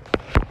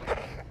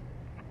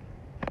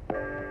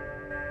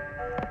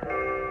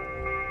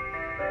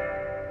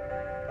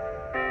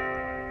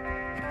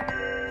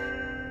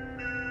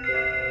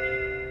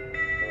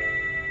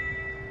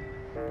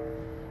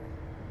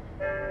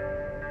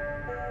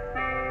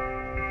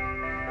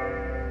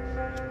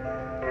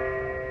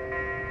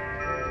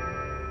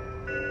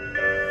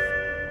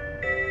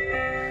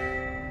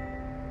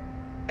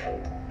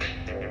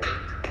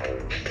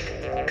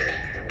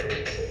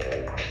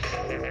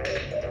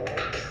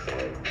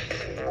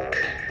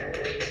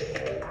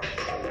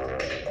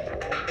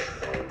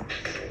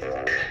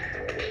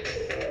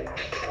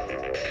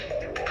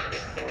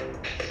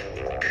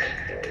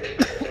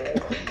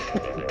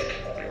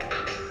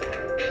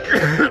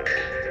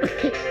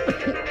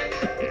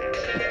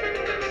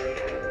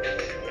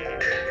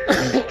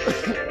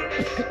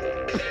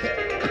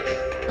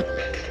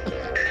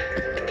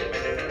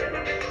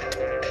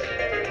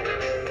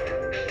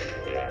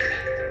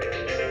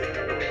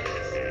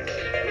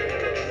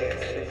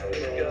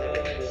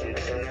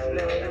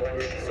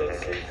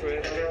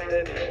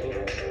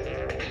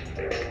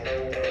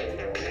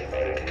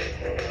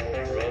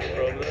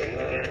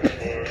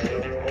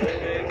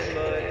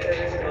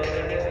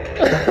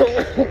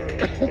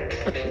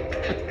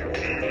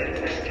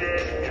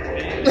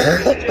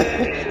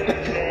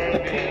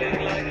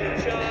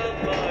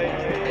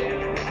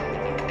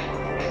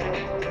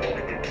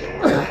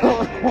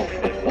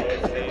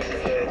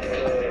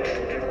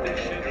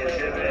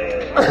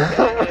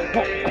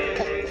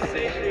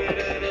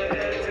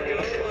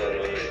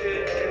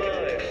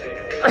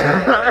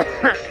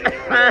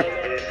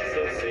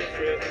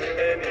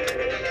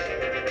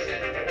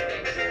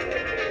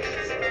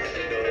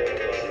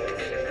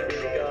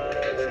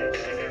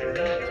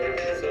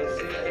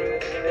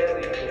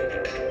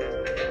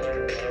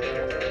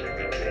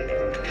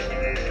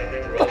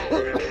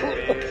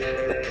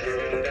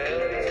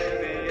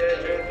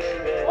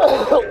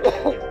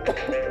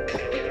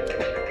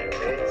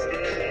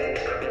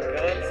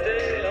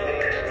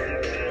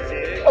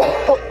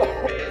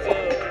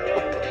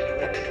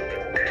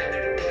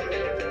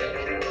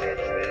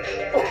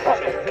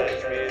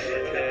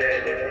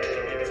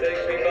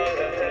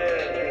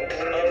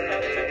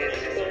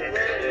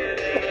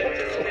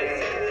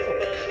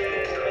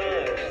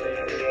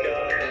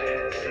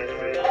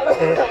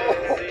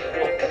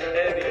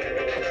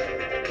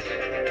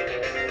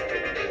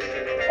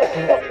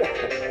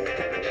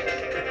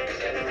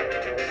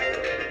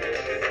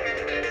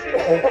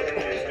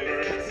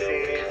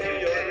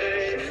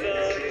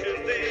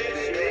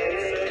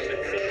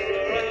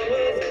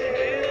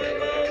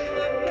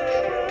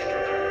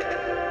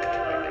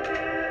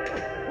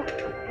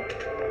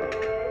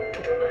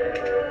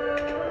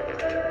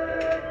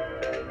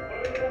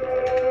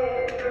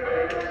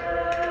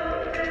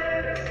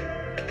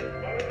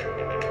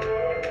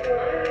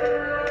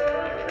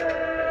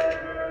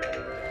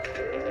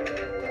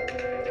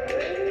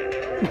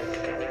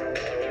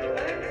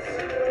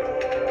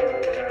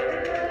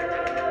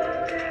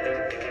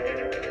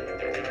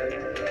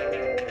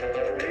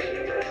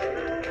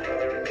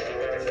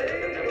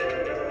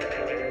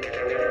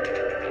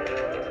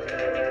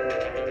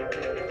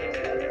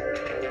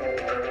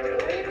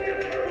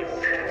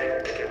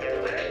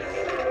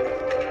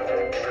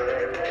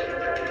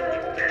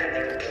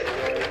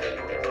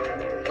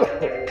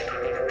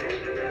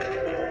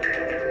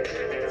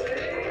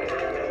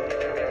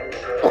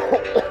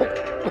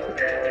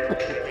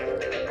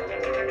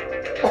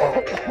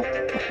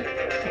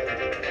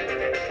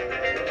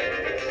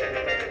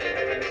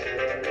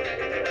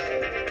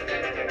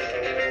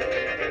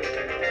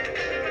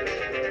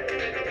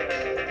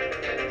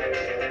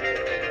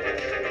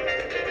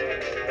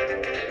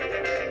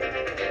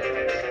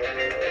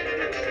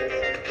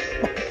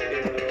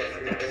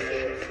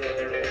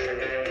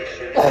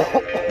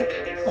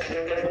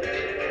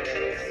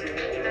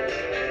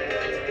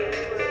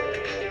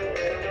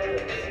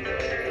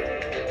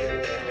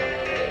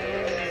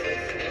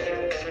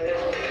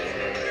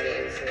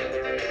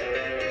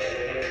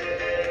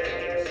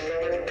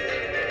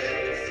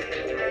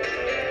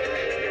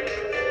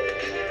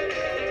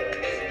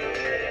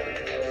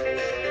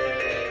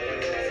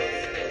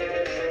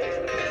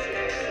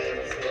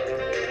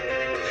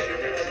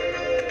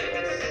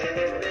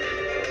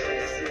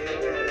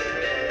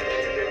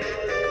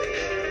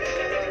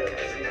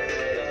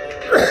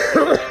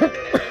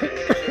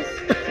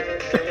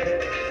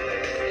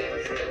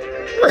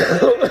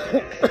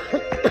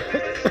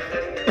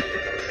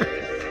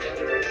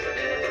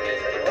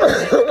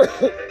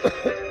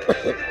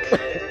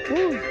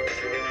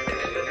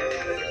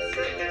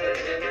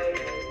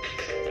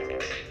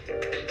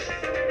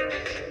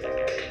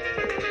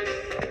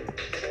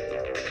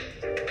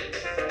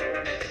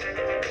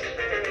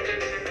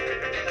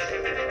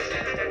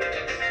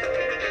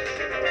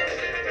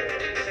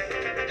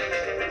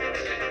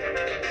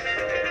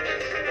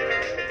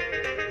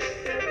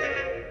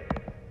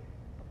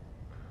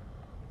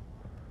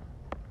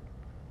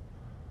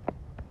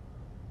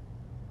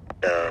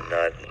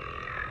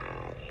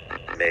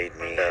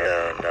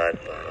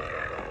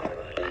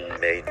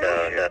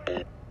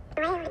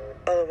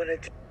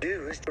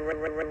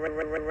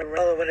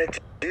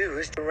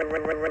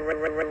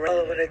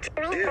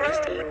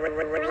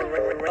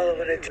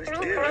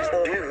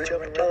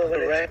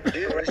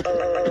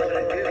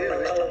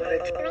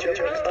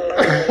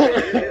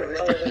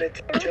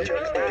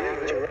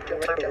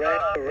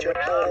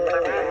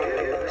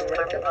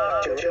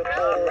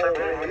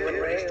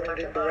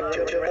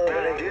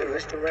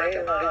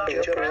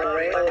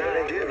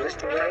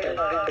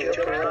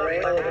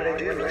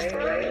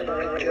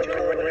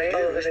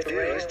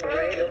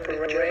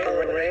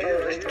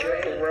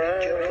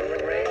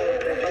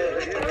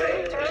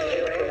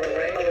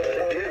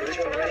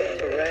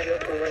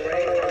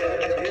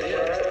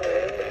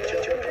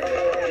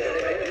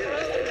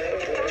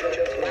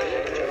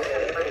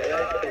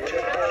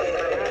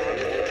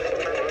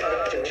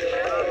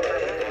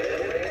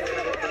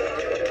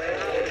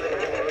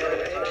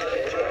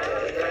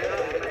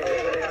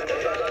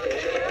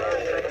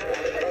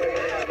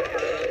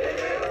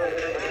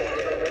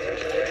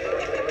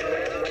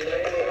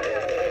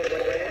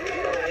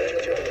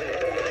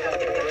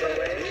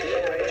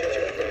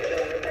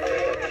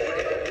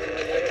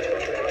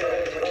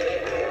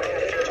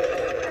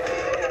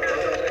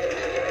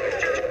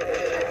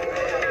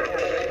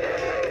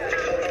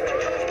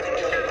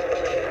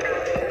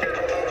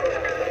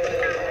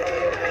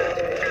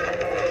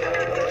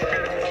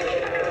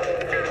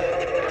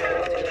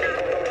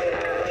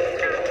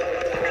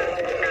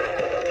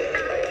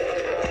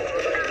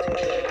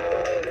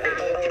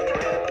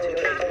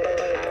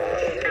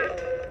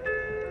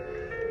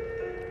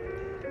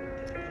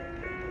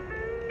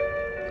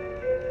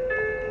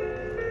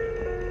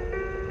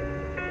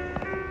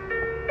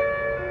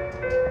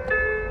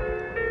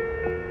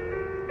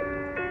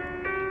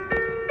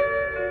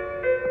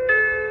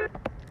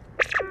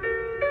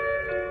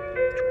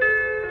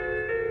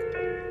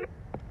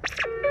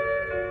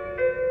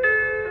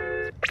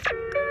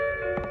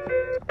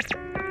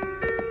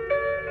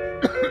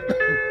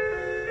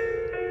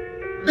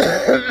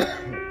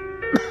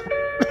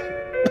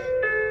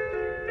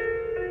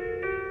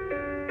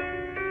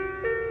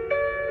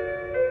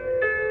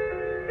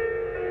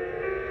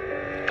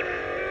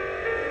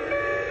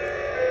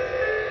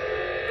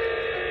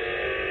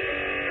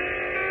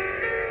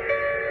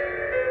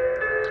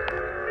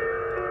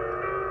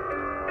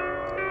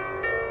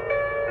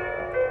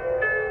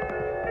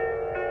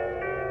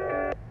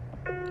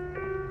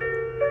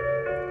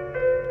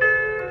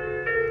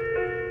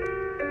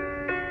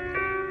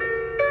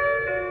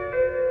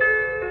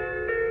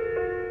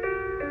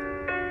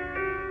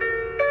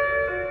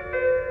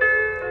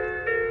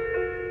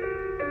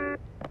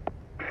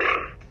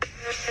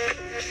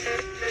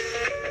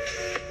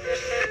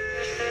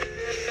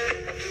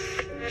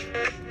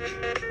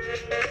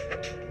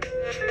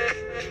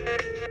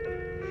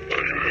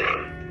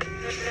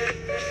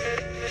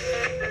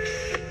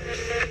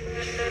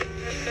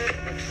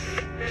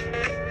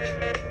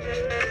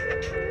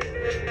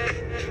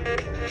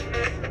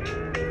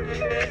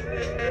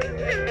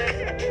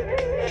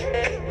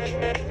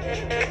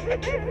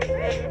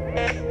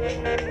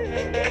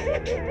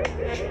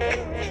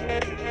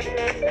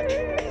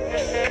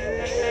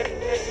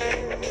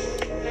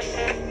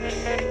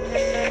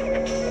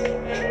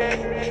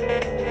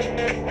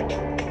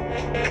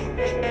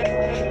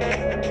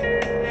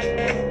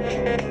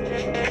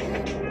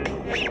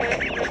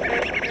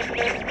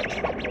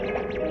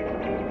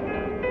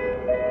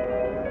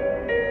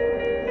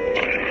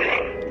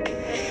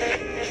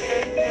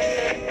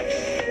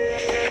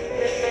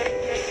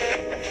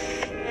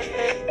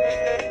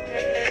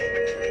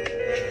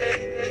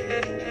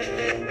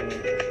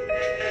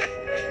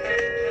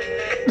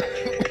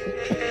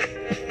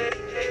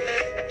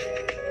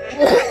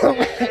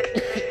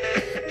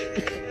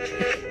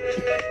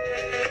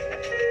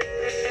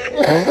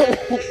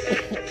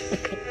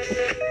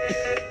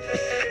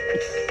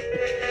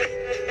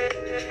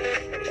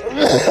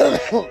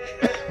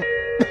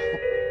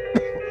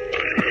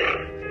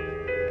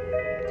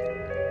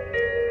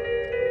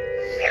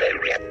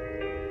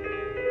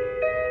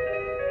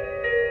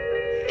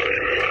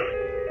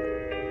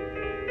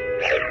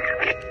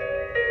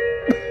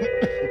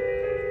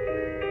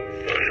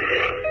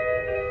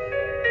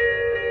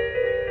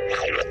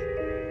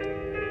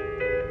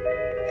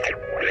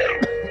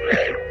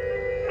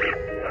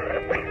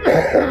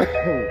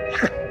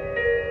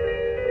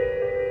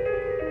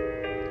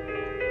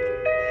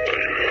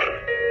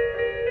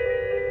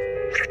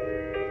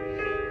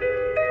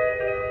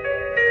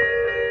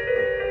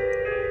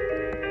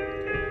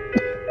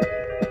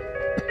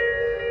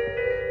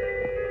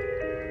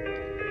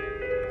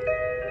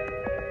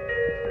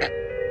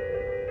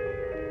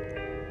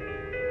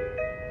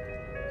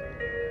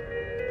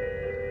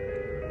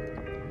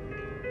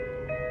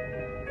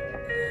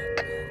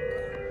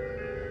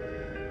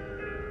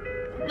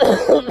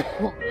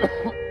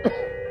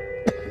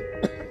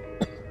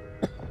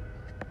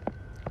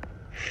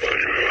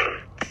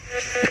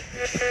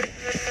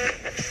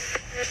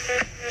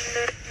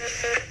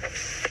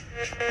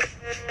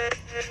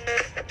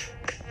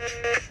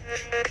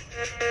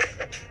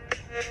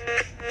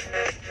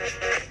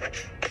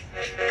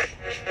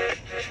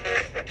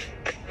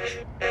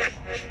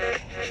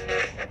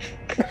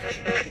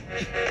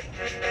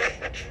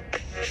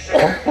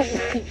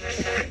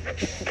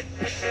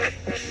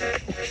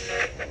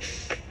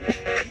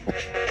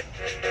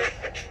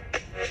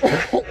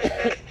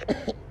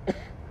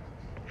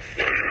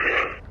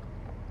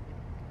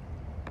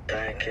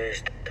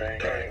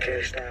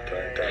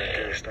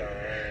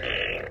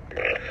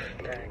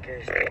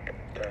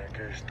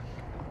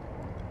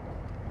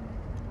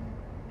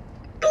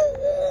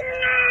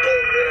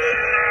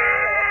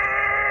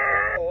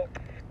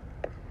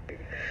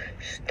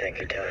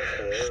 Stinky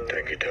tofu.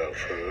 Stinky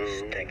tofu.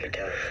 Stinky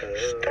tofu.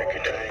 Stinky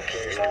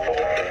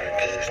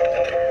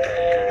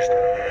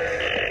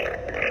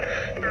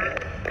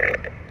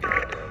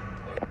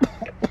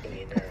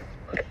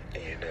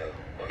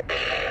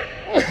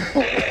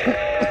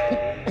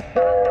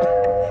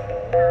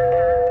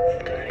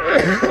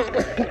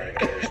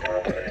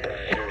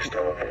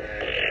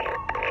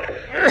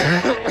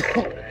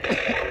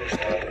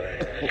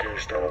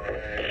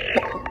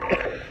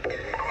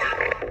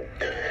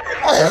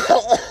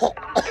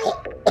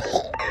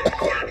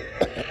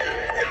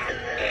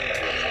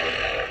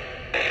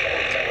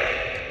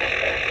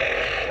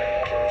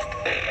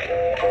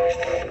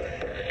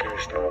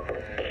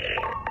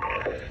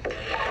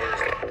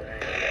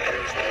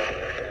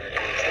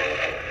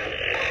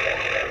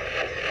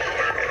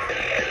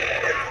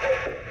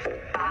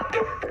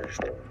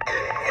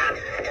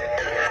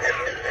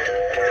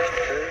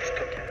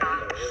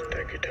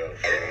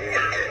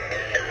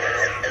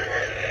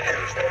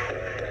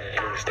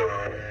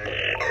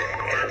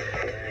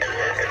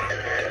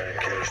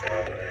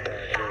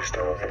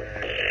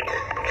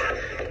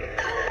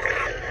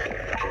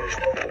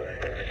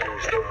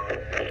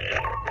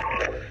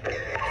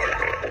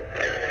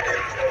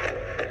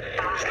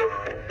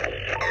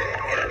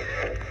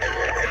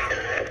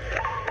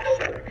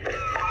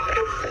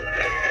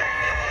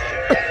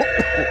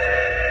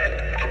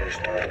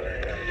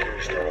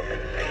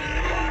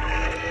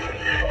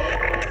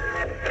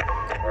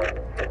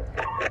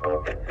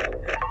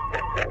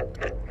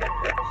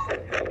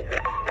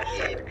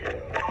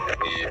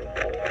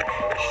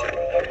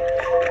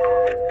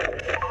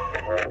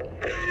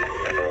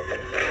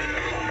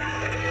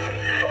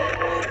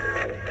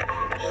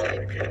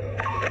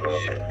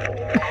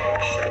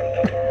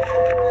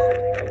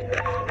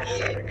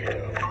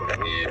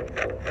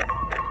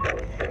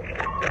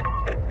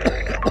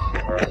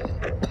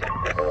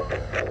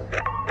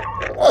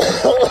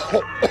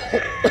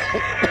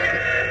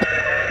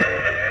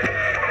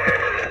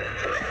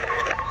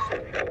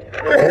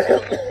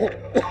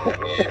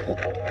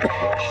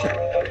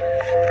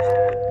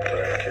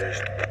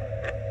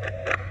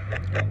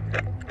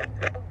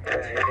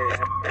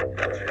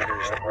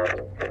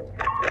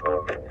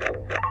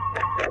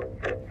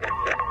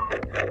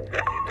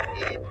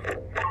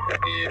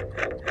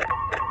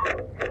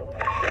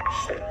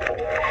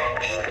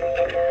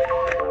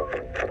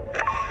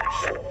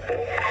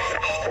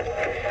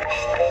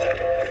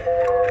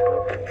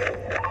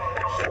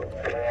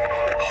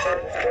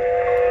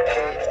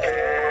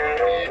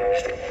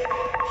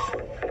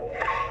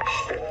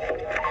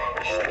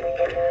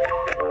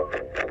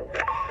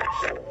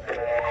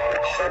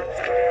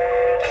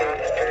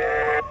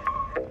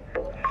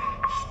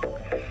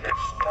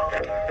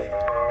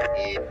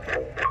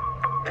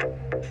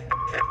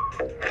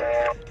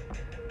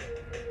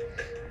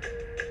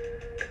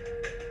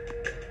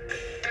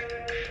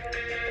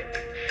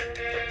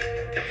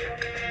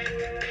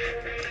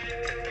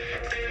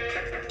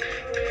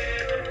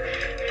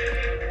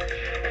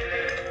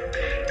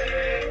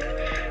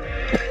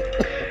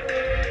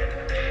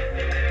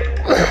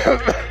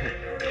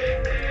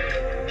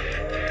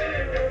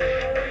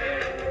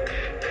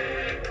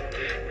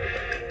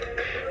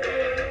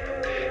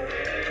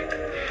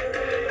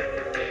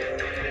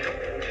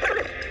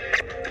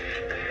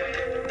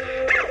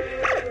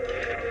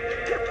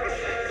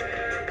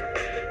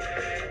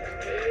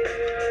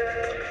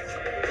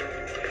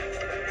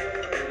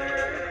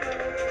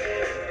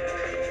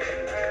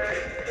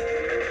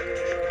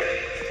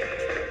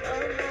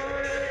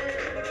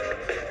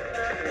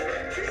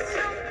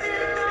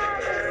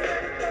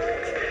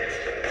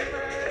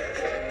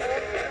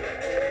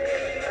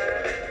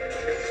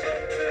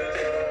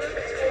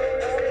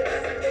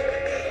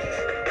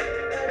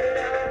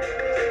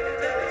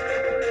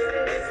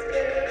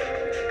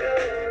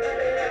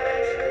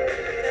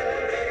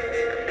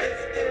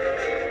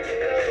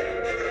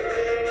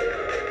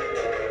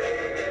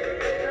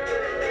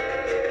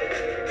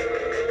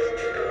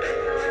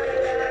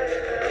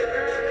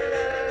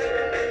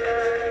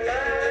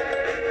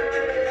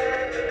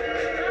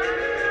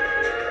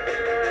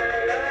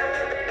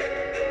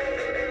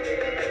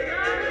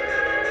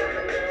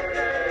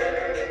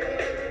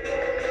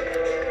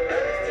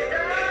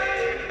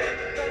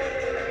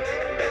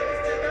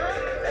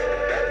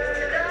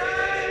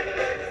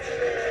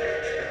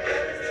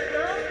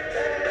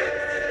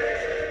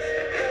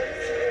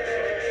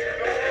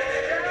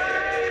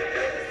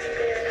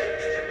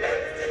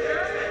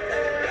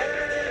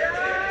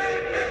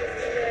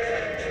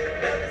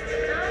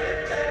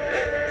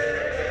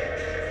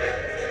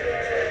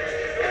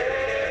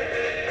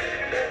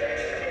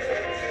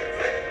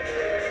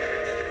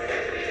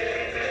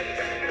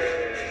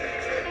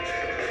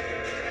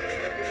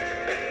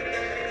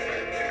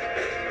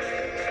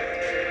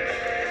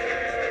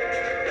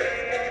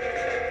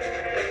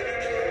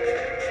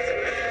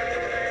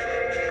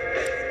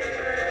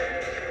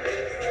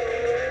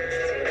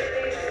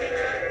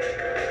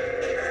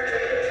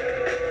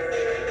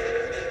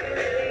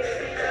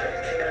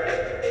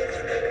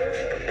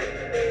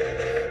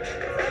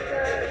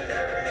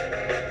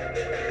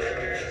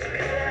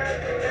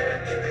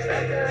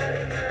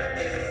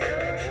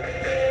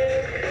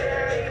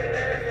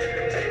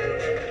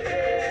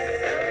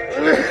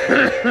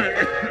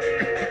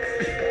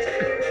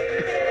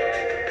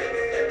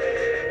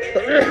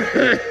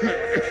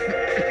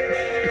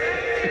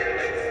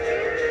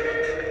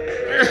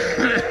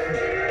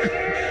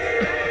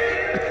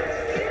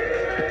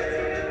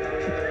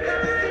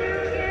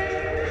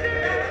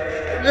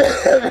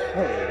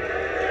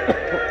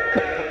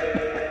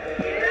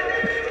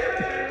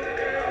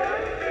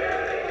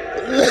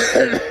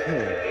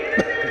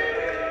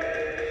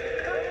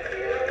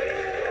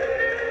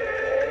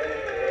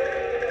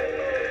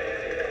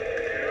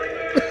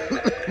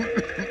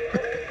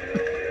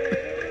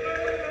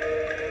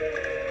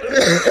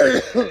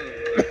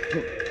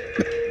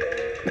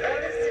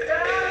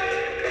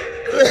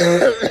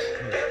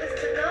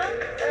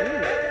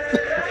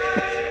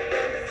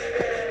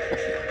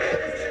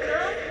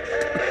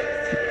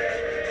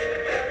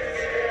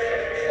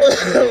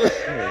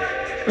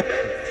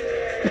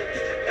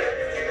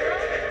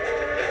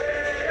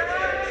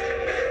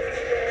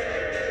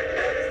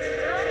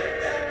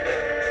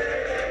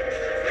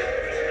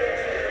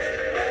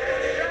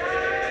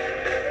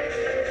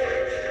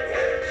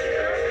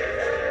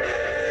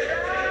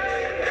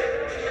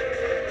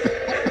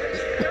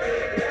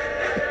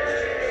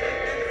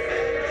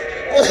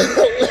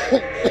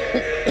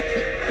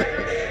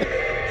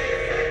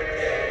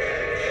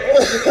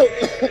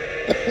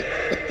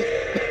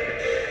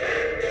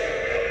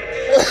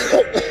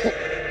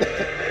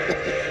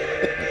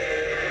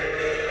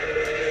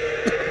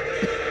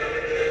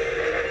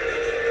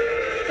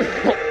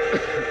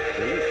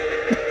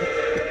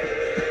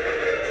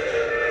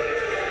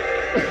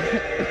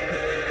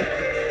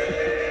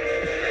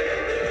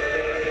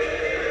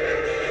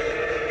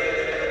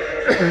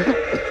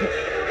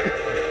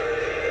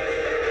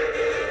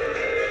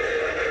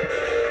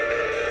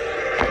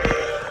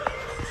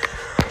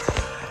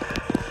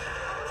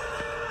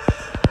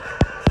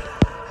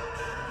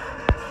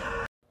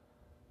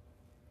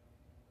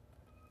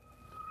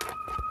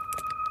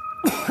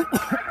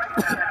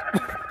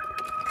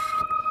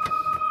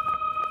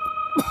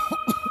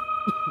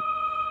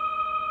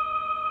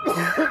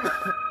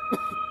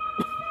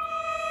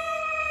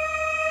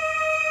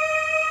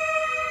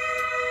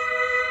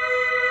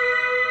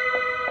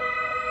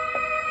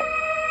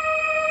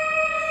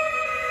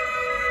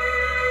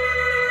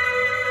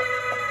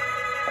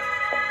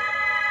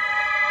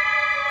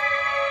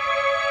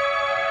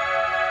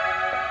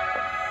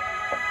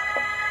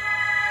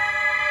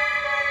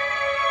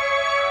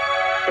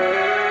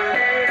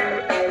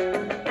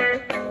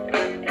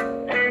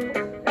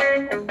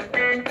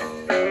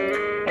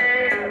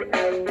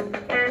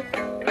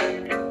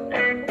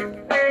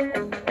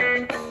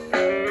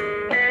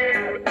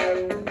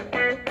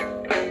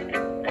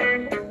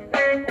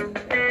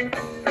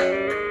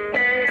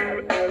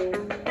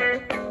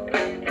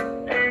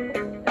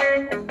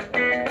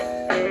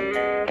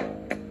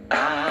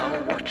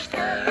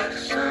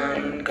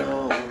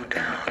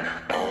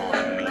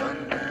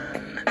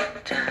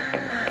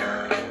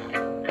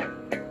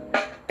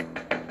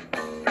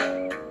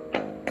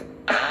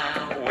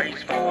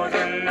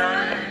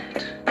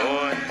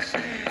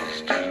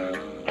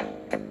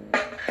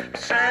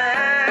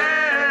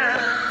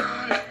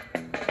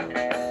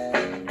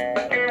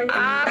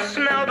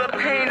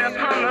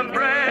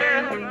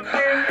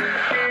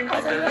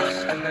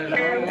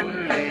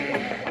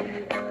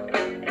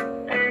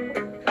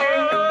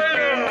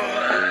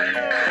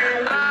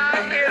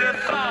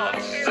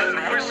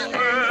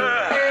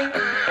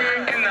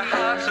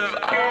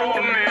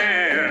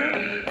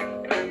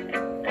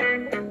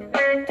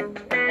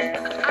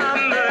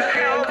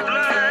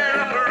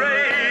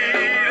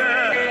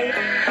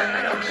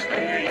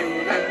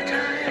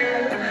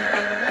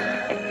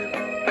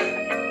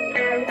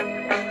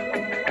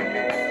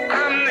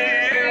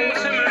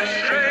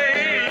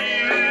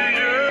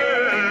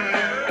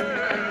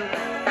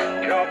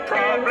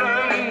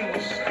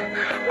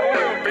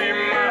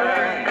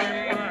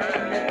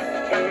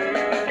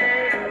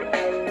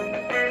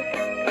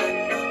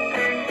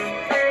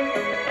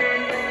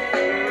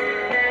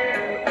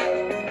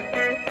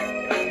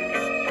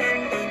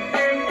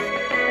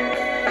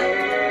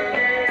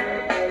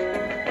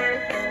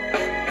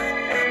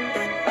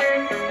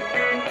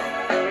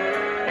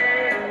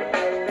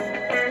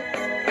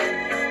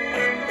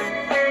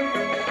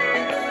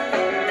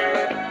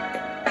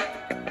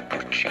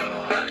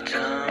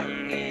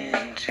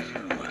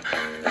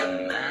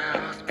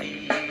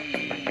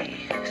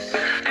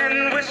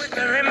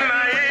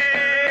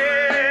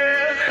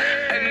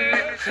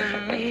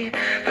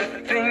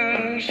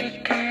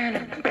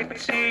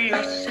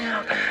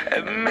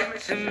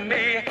to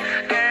me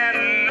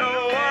and no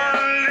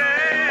one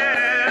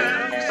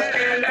else.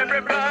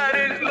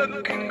 Everybody's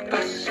looking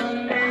for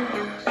someone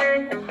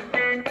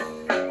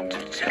to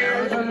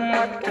tell them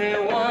what they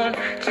want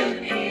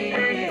to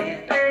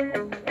hear.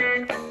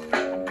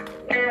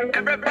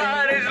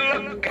 Everybody's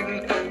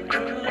looking for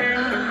true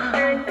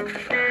love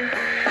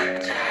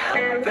to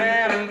help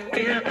them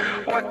feel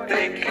what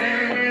they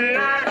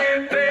cannot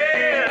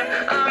feel.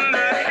 I'm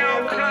the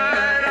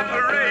helpline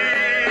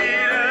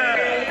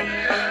operator.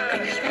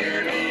 Please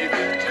spare me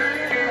the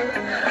time.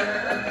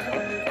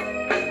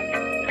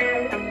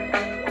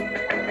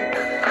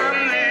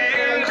 I'm the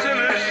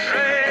intimate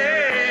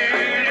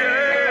stranger.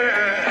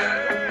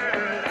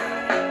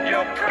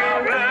 Your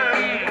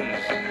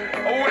problems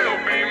will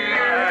be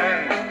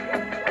mine.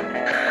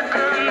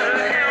 I'm the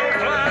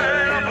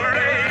helpline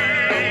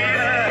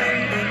operator.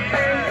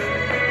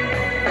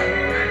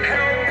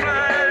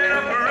 Helpline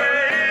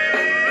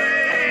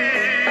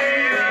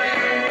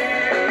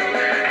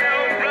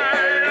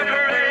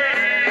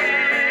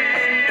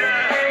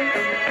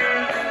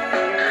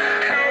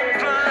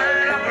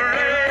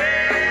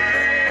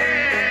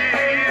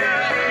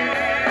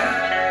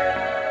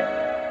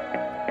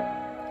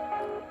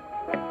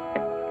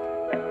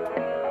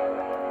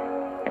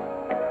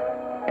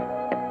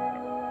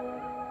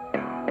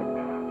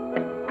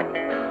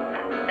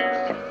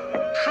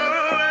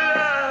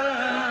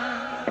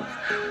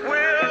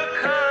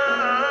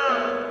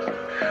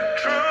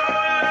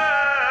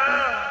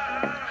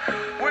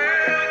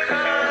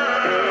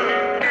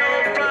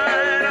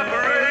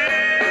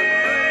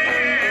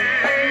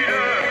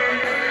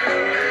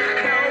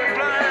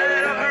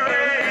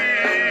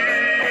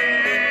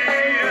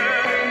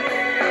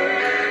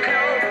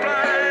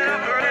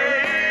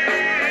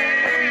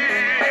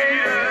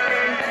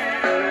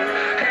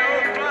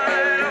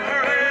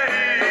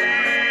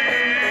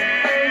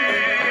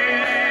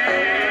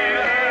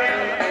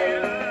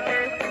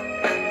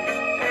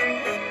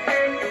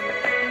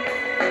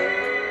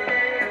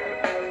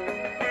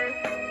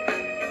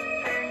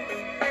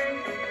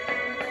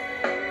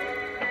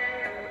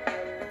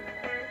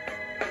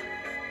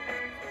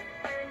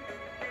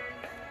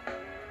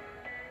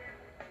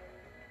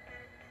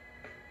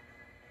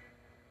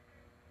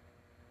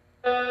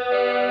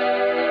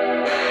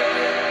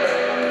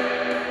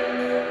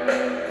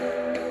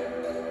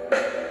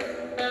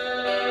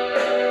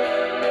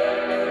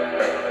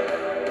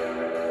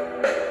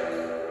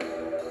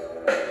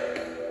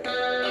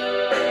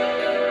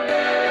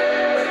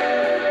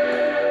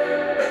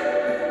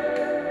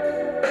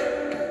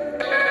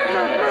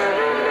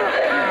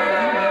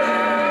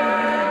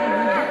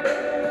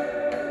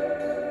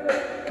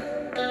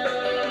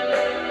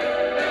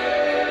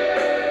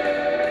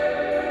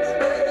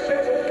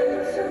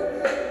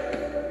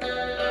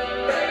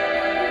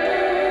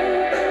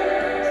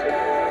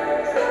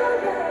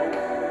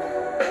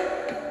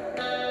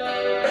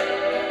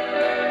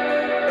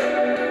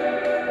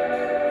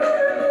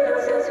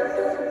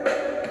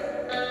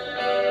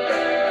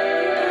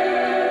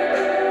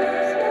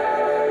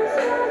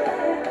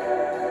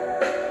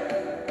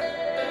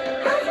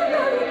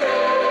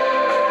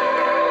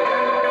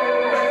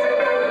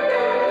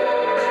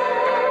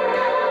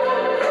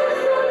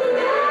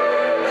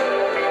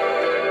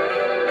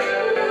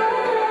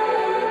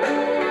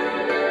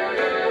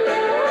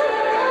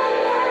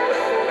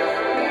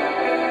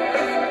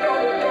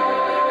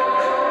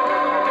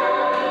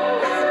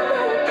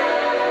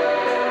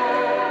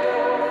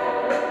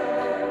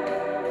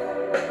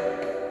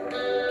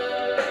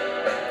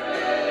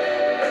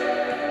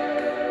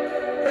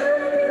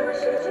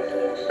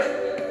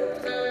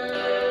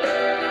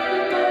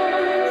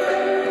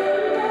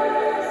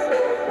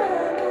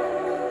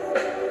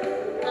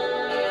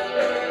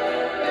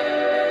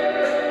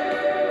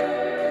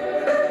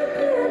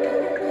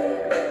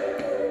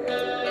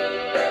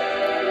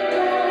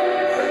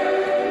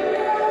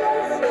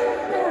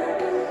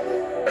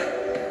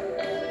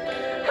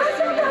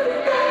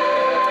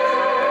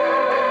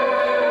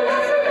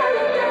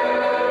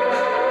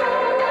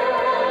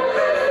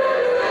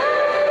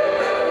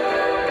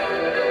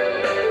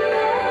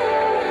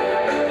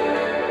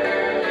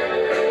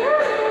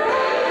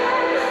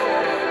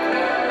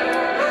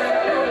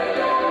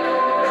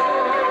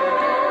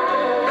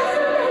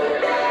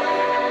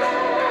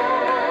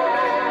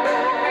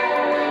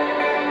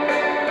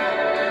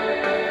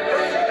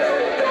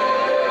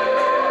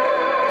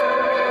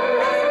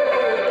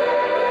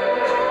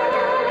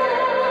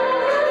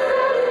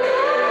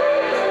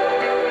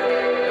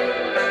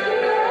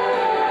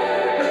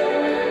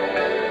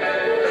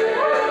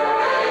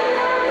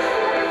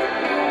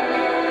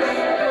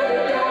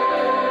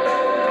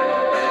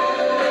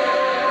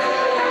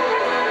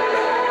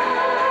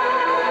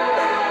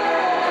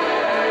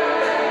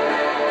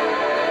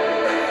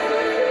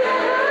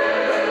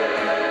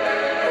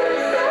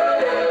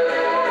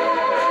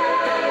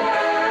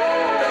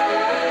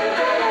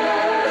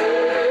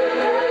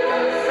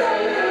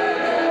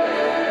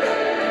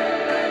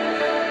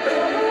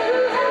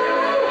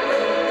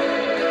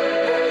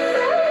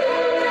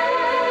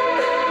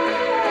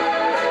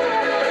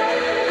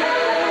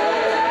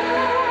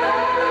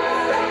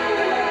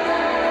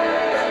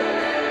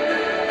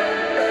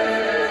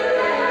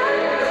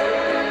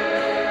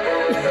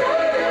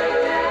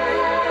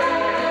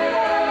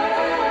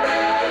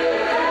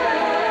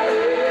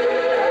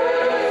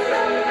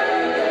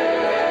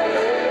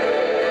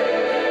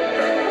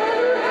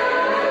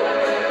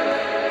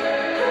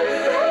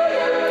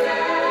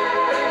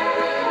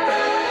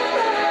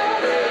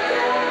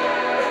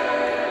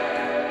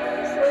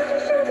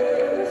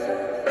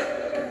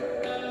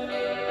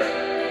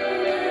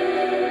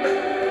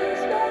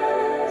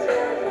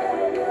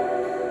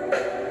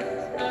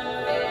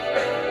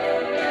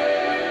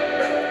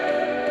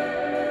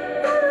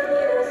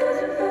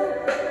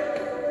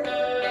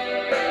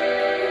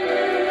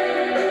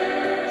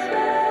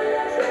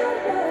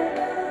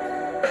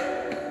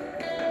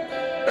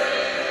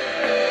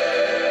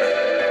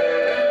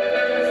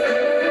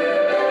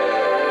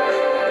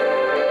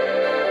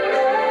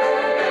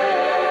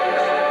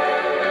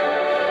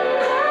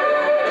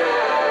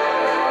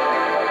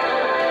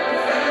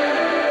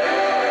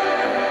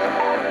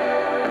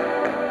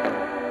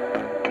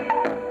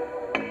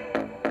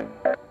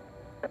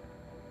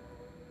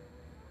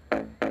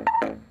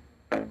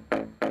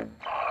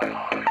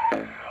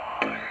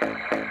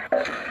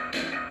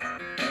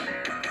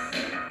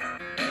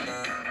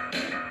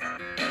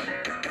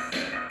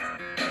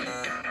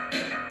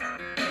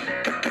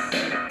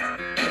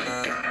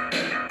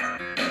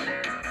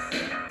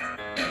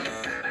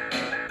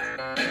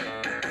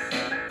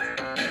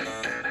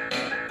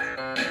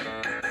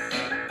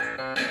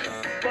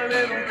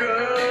little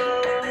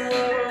girl,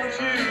 won't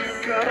you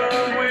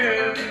come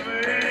with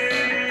me?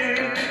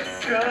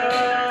 Come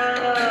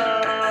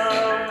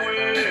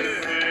with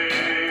me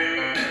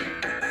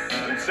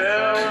and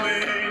tell me,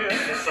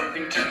 is there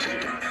something to do?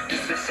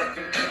 Is there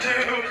something to do?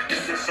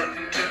 Is there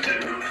something to do?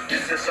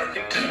 Is there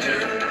something to do?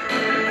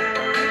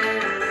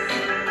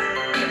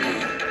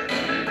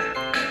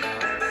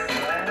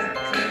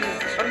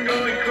 I'm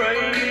going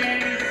crazy.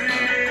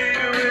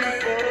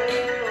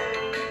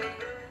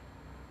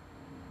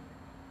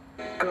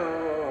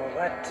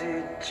 Why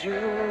did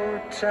you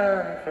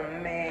turn from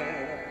me?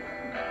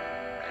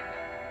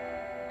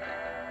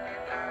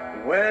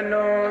 When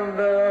all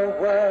the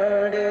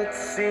world it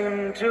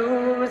seemed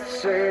to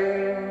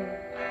sing.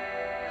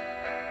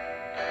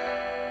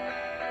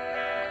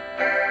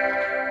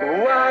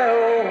 Why,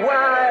 oh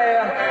why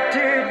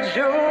did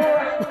you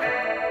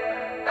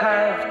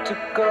have to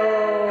go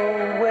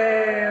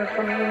away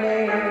from me?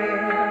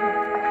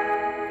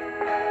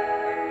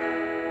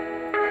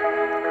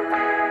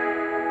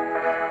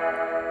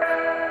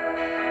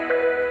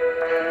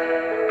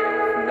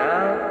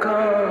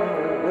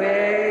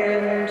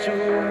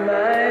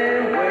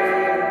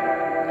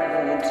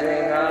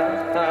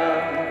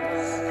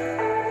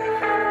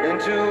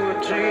 Into a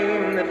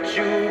dream that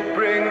you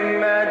bring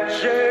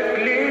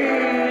magically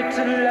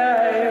to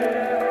life.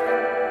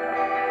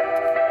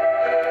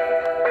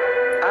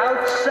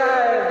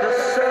 Outside the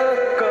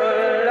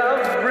circle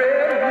of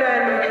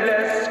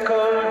relentless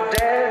cold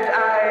dead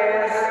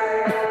eyes,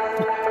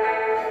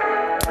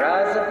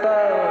 rise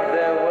above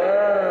their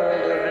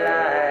world of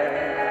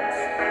lies.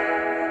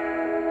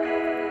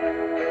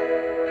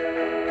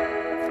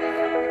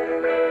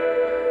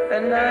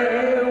 And I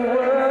hear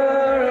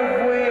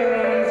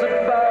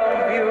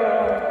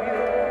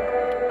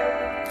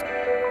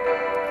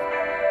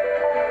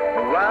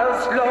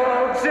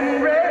lords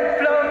in red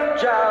float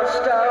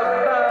just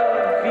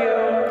above you,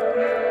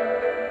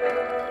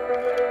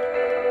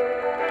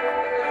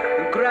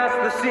 grasp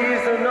the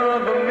season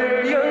of a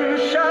million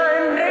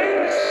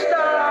shining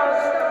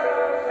stars,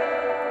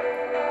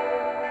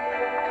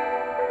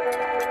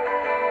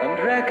 and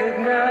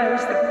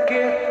recognize the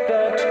gift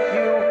that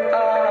you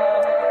are.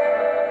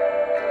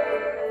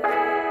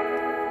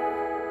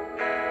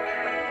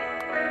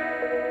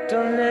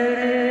 Don't let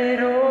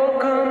it all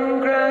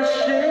come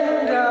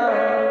crashing down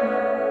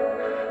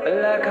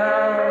like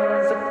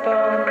hounds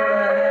upon the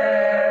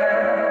hair.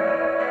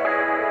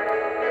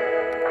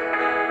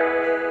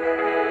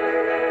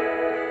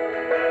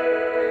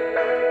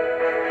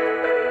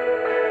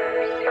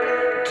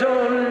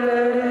 Don't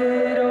let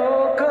it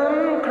all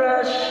come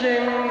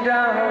crashing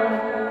down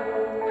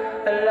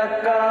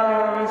like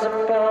hounds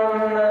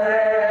upon the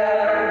hair.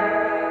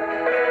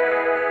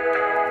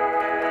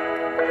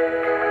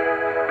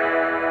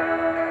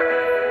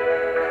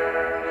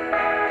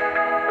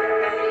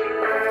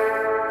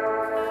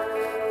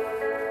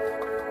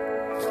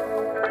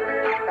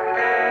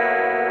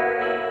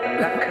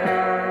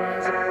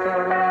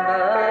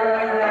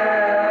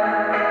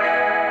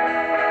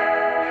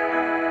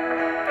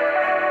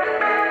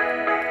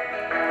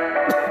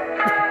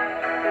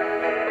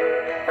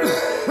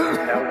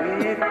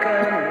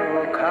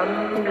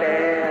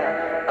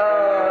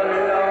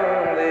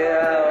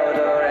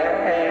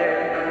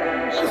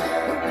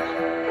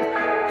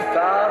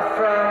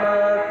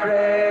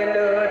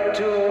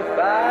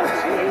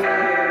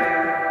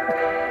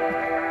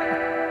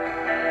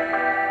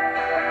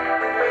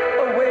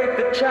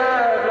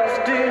 Child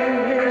lost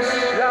in his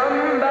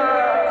slumber,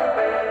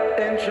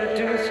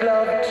 introduce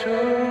love to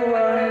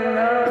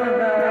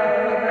another.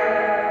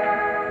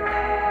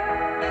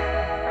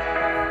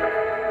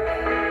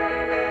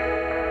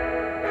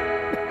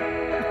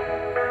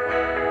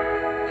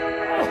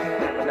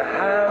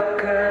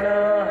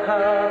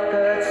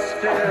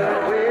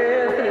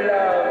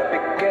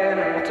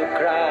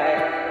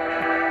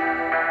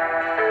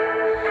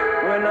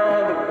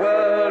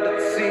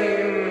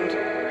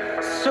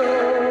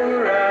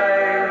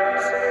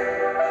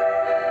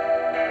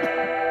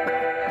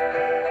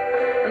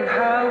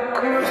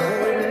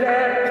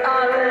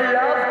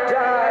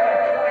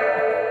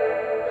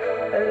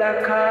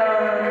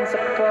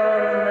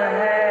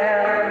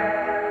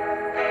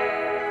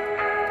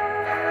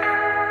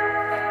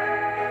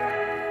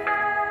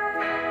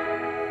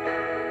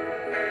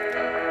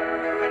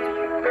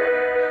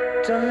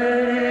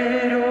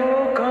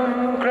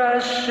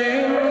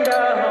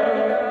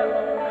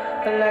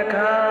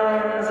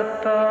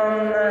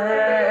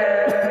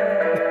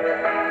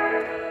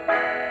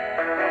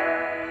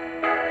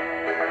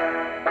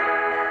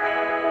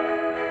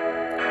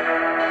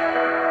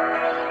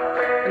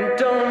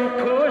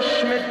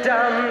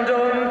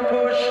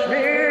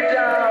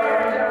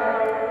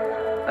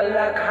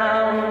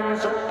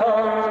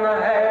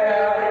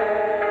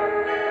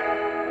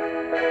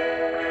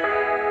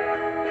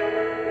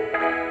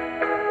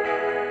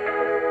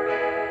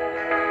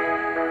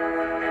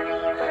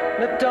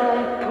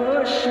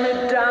 push me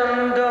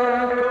down,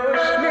 don't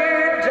push me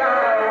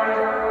down.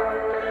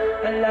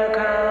 Like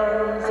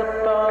hands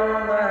upon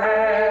the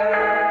hair.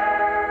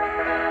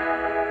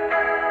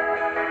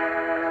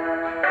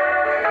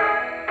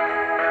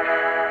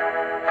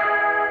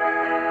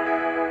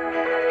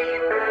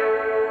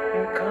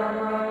 Come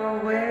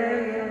away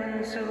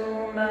into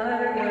my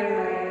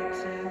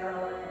waiting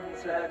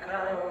arms like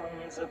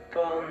hounds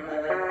upon the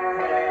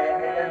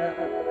hair.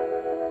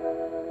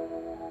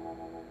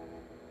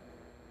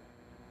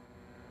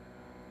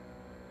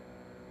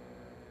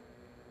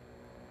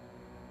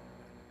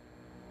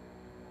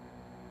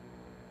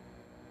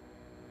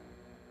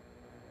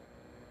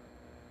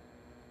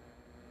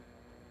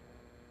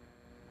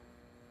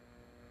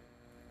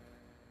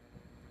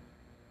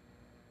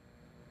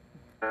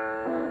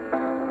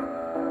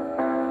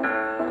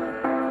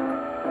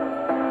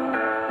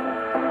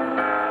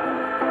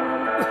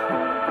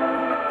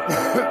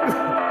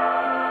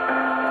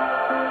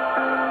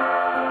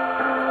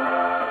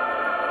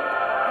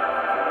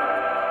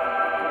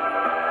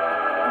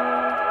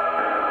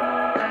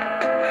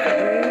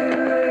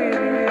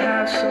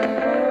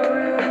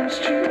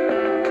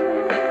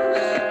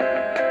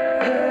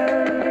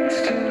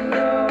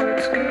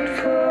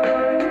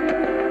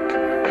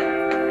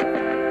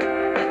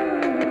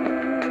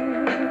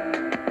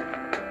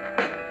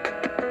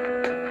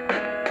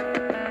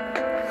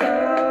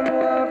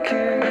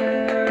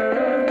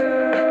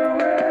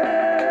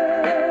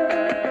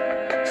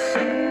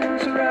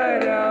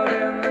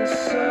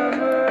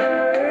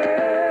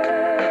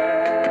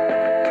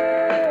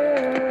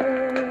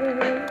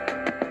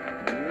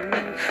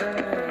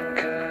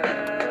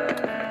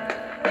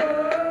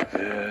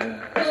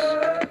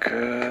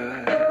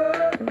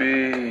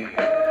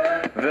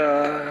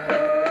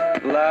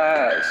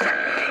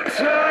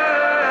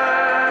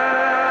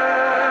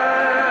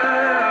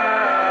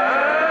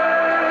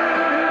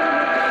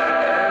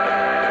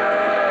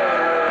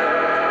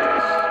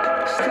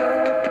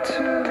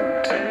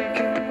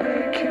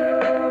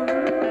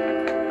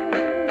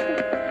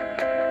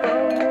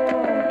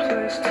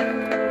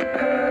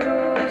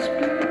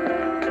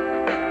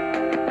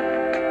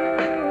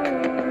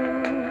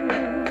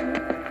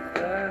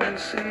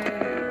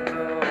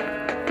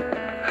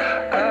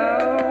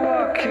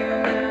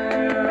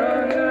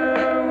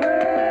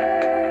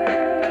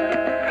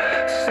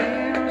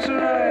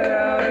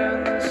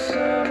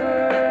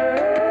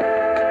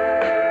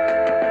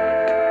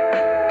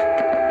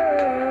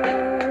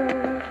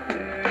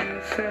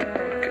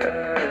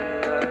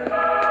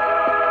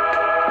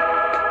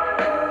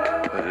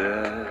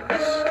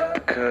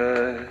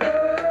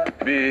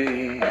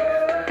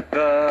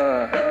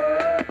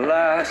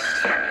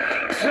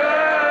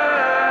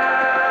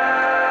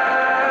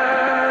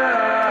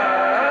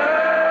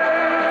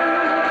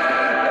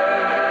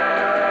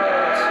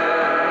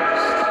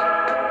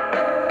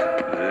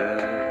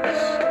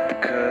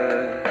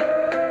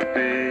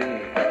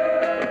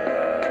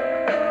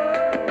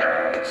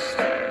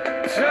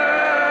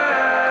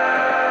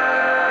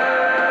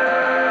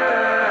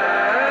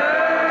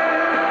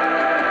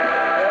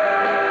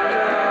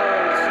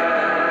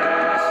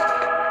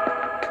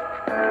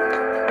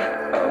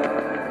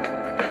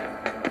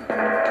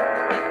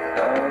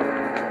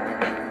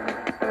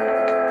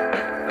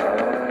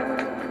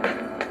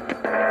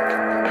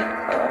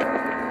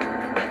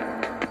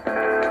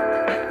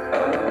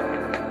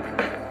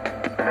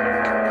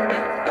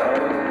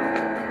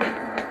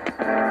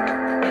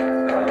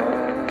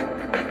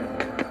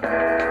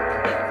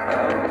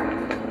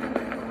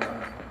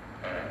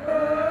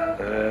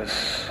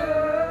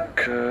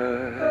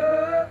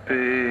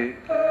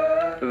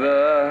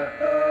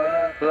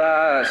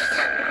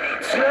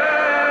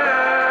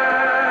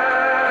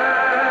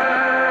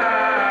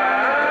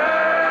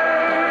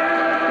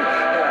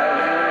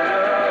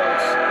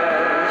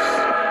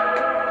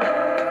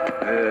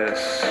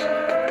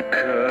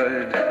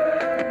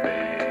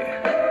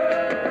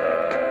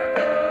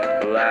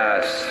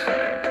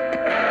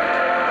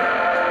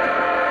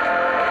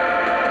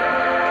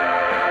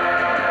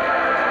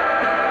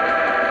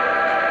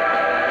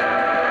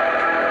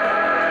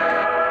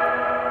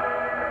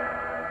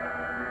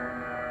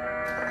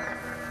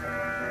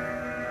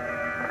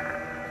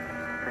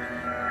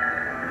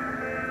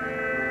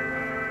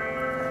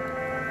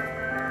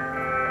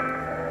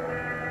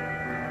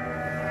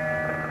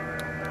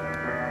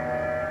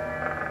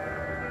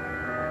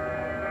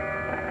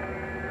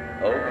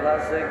 Oh,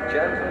 classic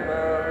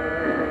gentlemen,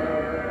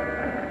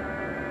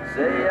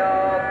 say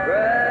your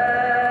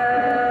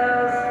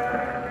prayers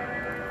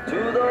to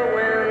the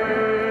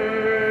wind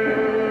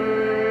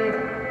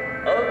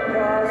of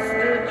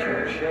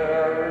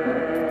prostitution,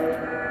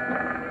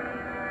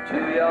 to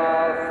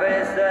your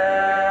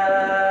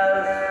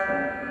faces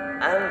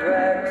and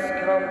Rex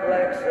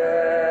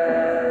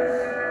complexes.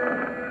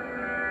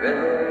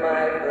 Riddle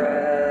my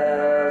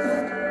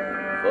breast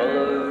full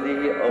of the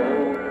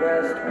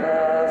oppressed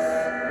past.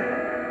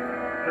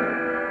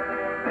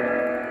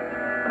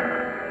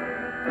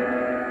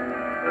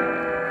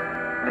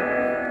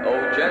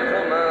 Oh,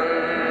 gentlemen,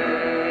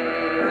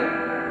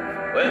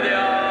 with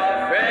your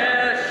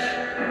friends.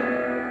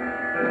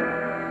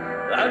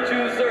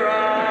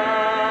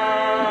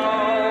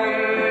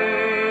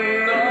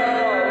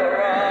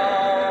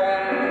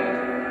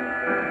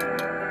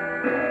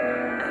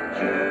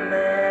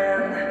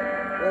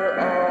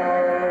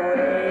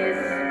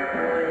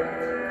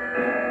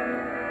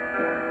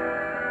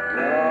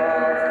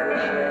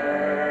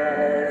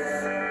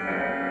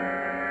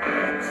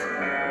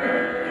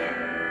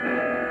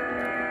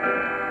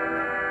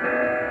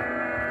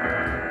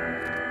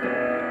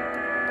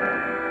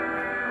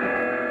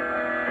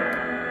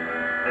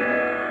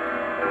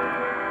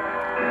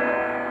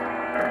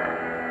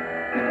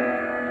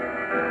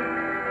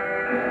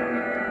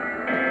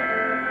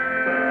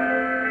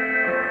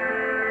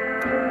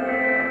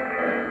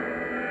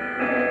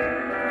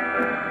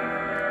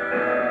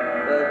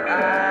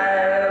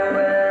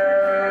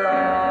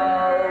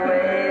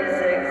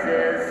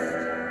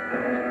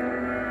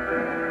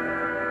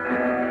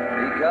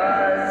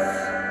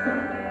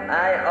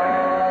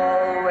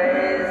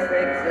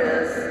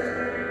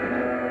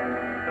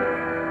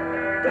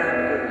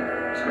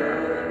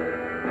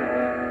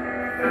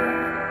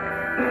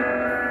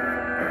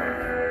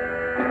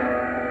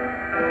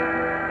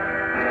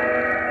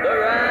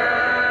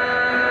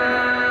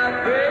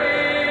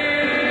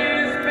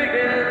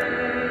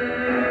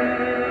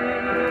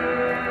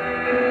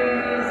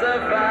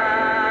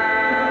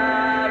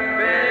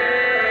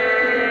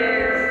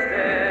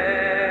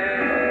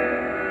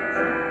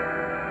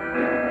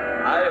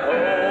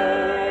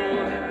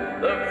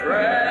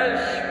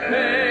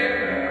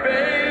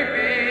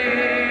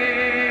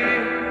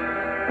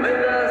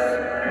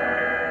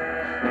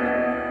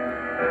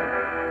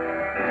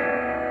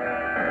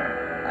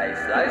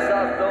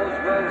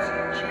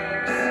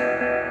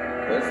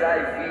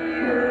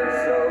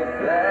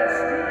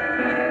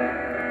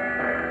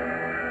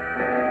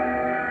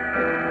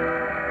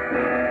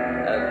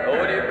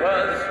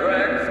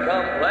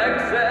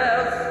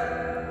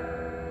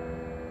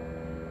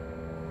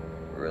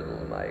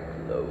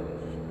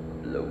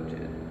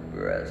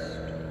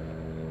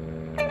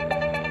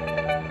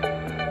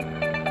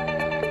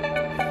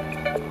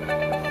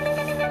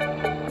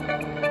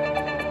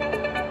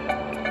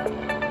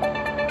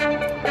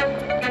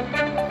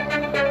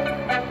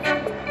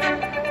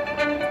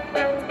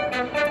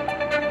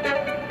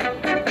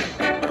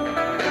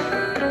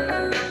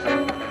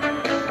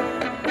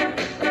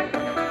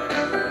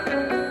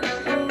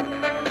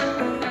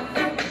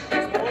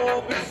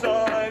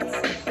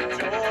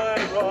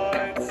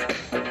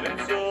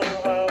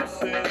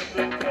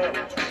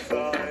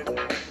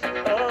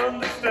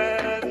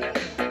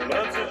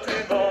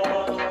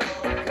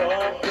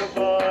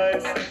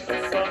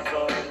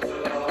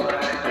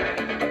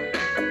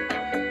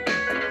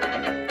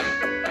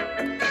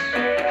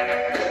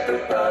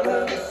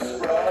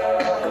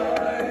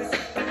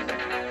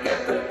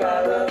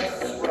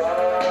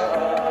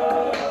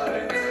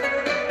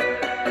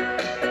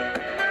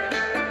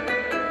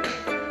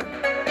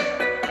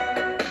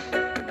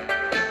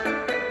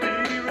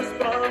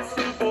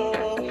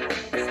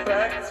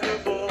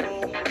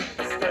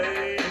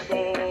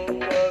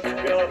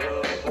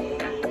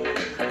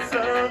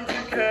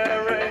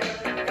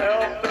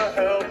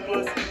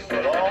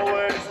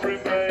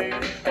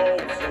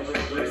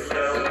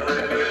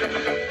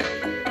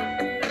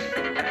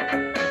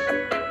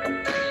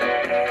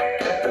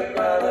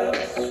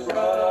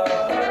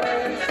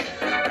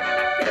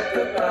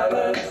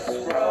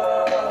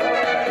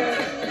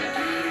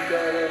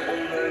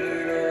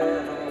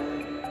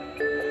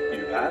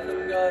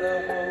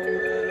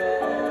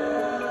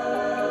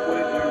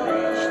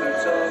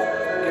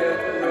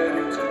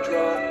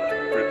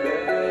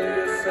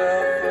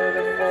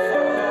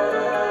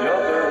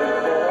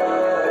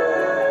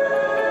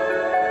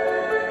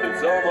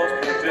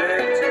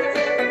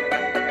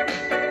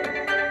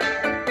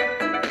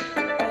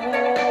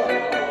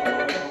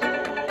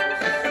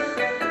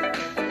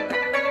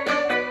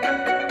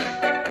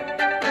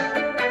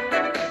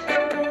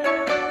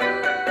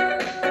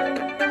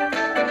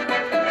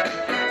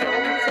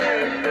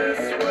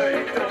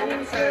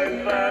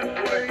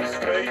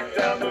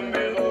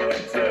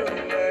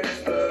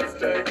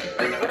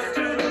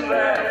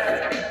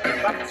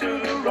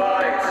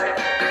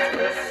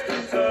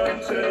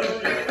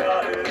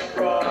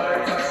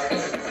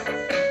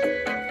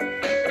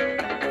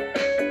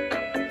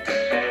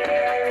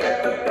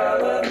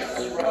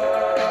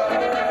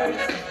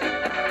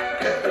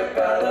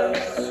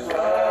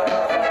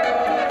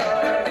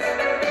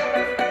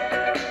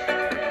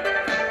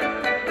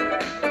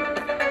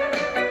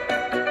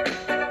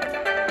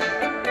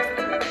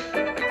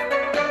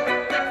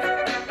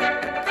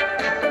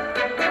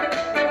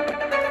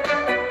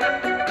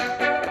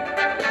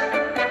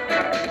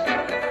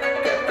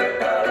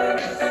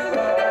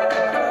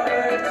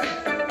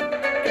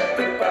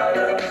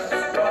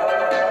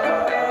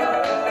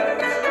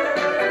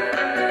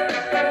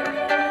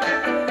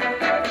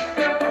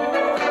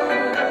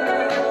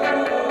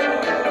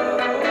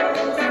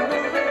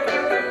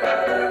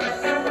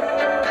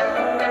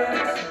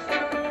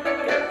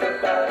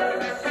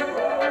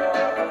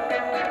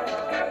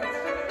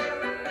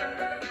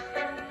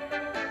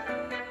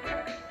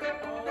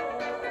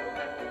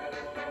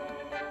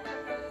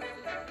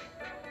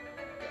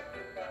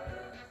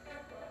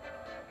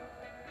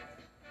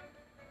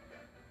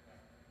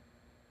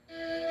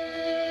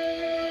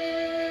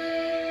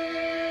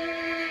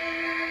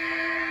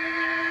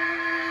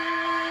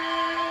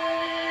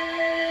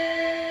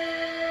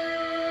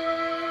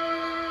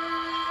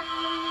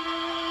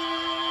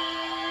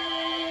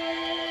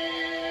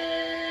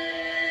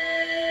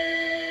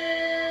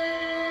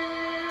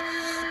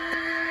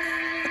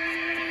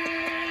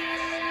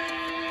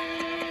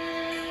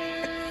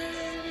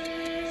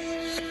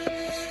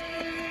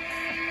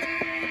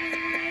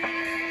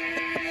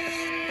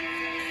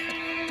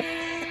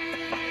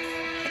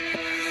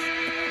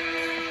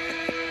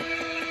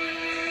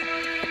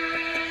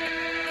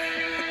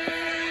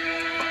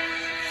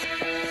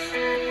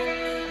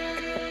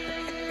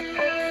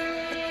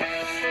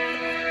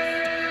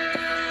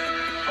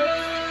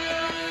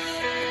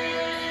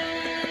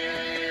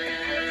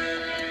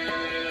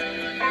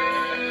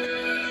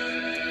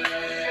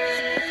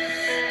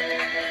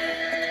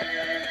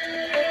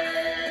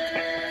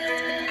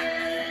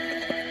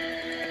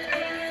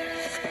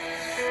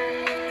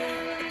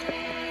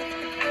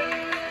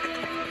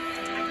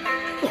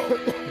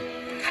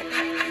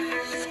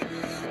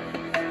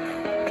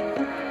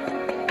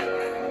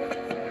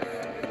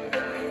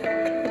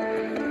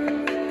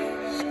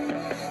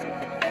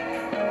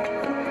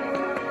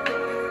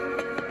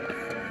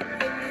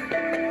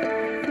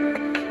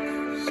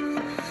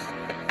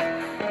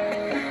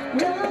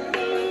 Don't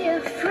be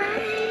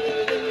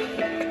afraid.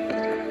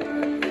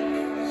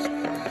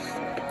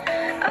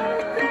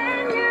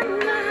 Open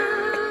your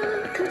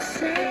mouth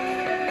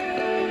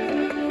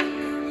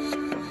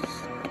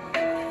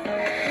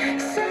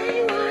and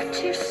say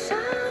what your soul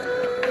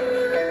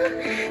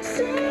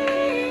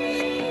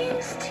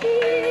sings to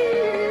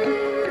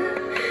you.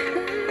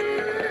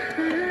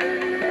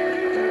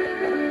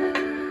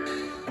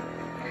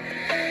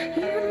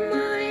 Your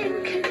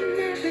mind can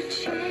never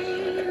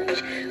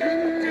change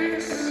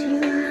unless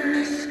you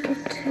ask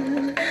it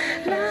to.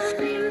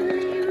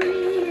 Lovingly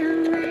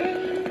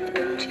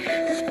rearrange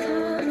the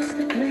thoughts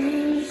that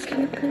make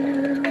you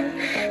blue,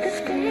 the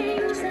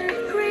things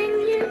that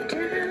bring you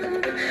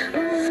down,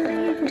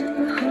 only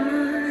to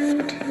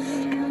harm to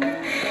you.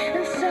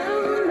 And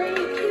so make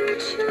your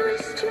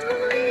choice,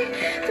 joy,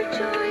 for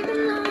joy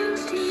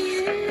belongs to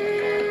you.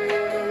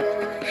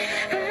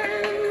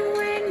 And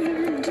when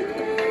you do,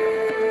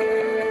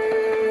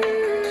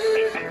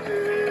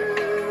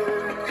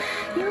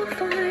 you'll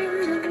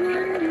find the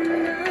one you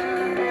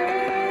love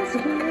is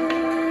you.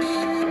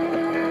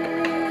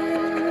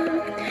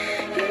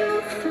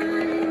 You'll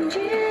find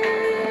you.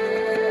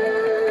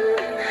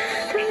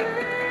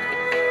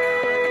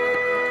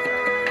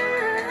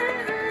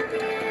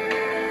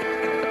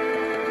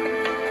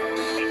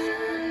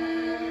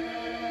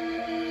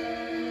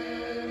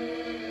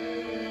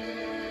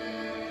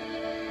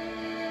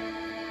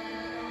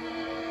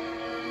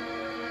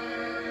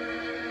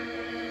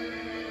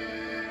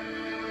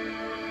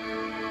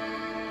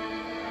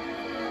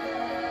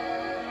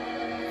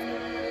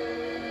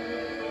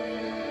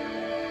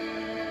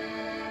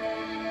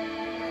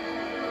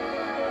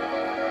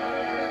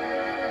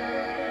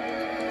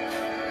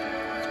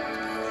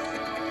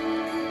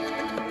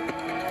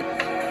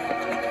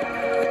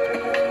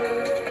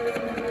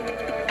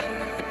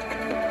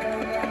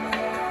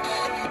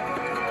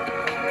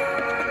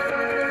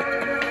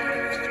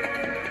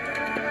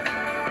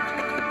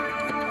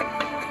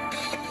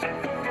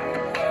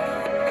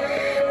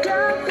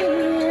 Don't be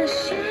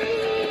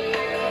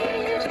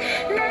ashamed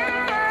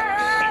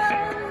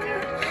now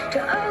to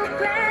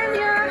open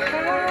your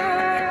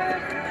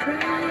heart and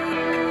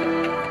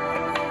pray.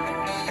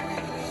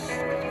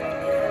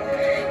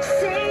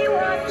 See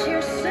what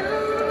your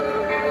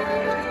soul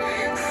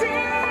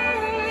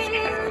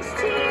sings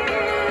to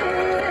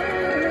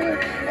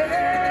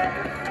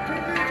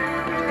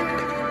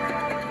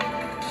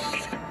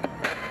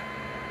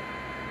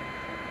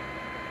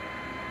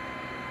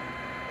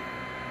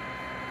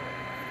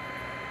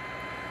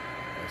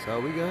That's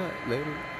all we got. Later.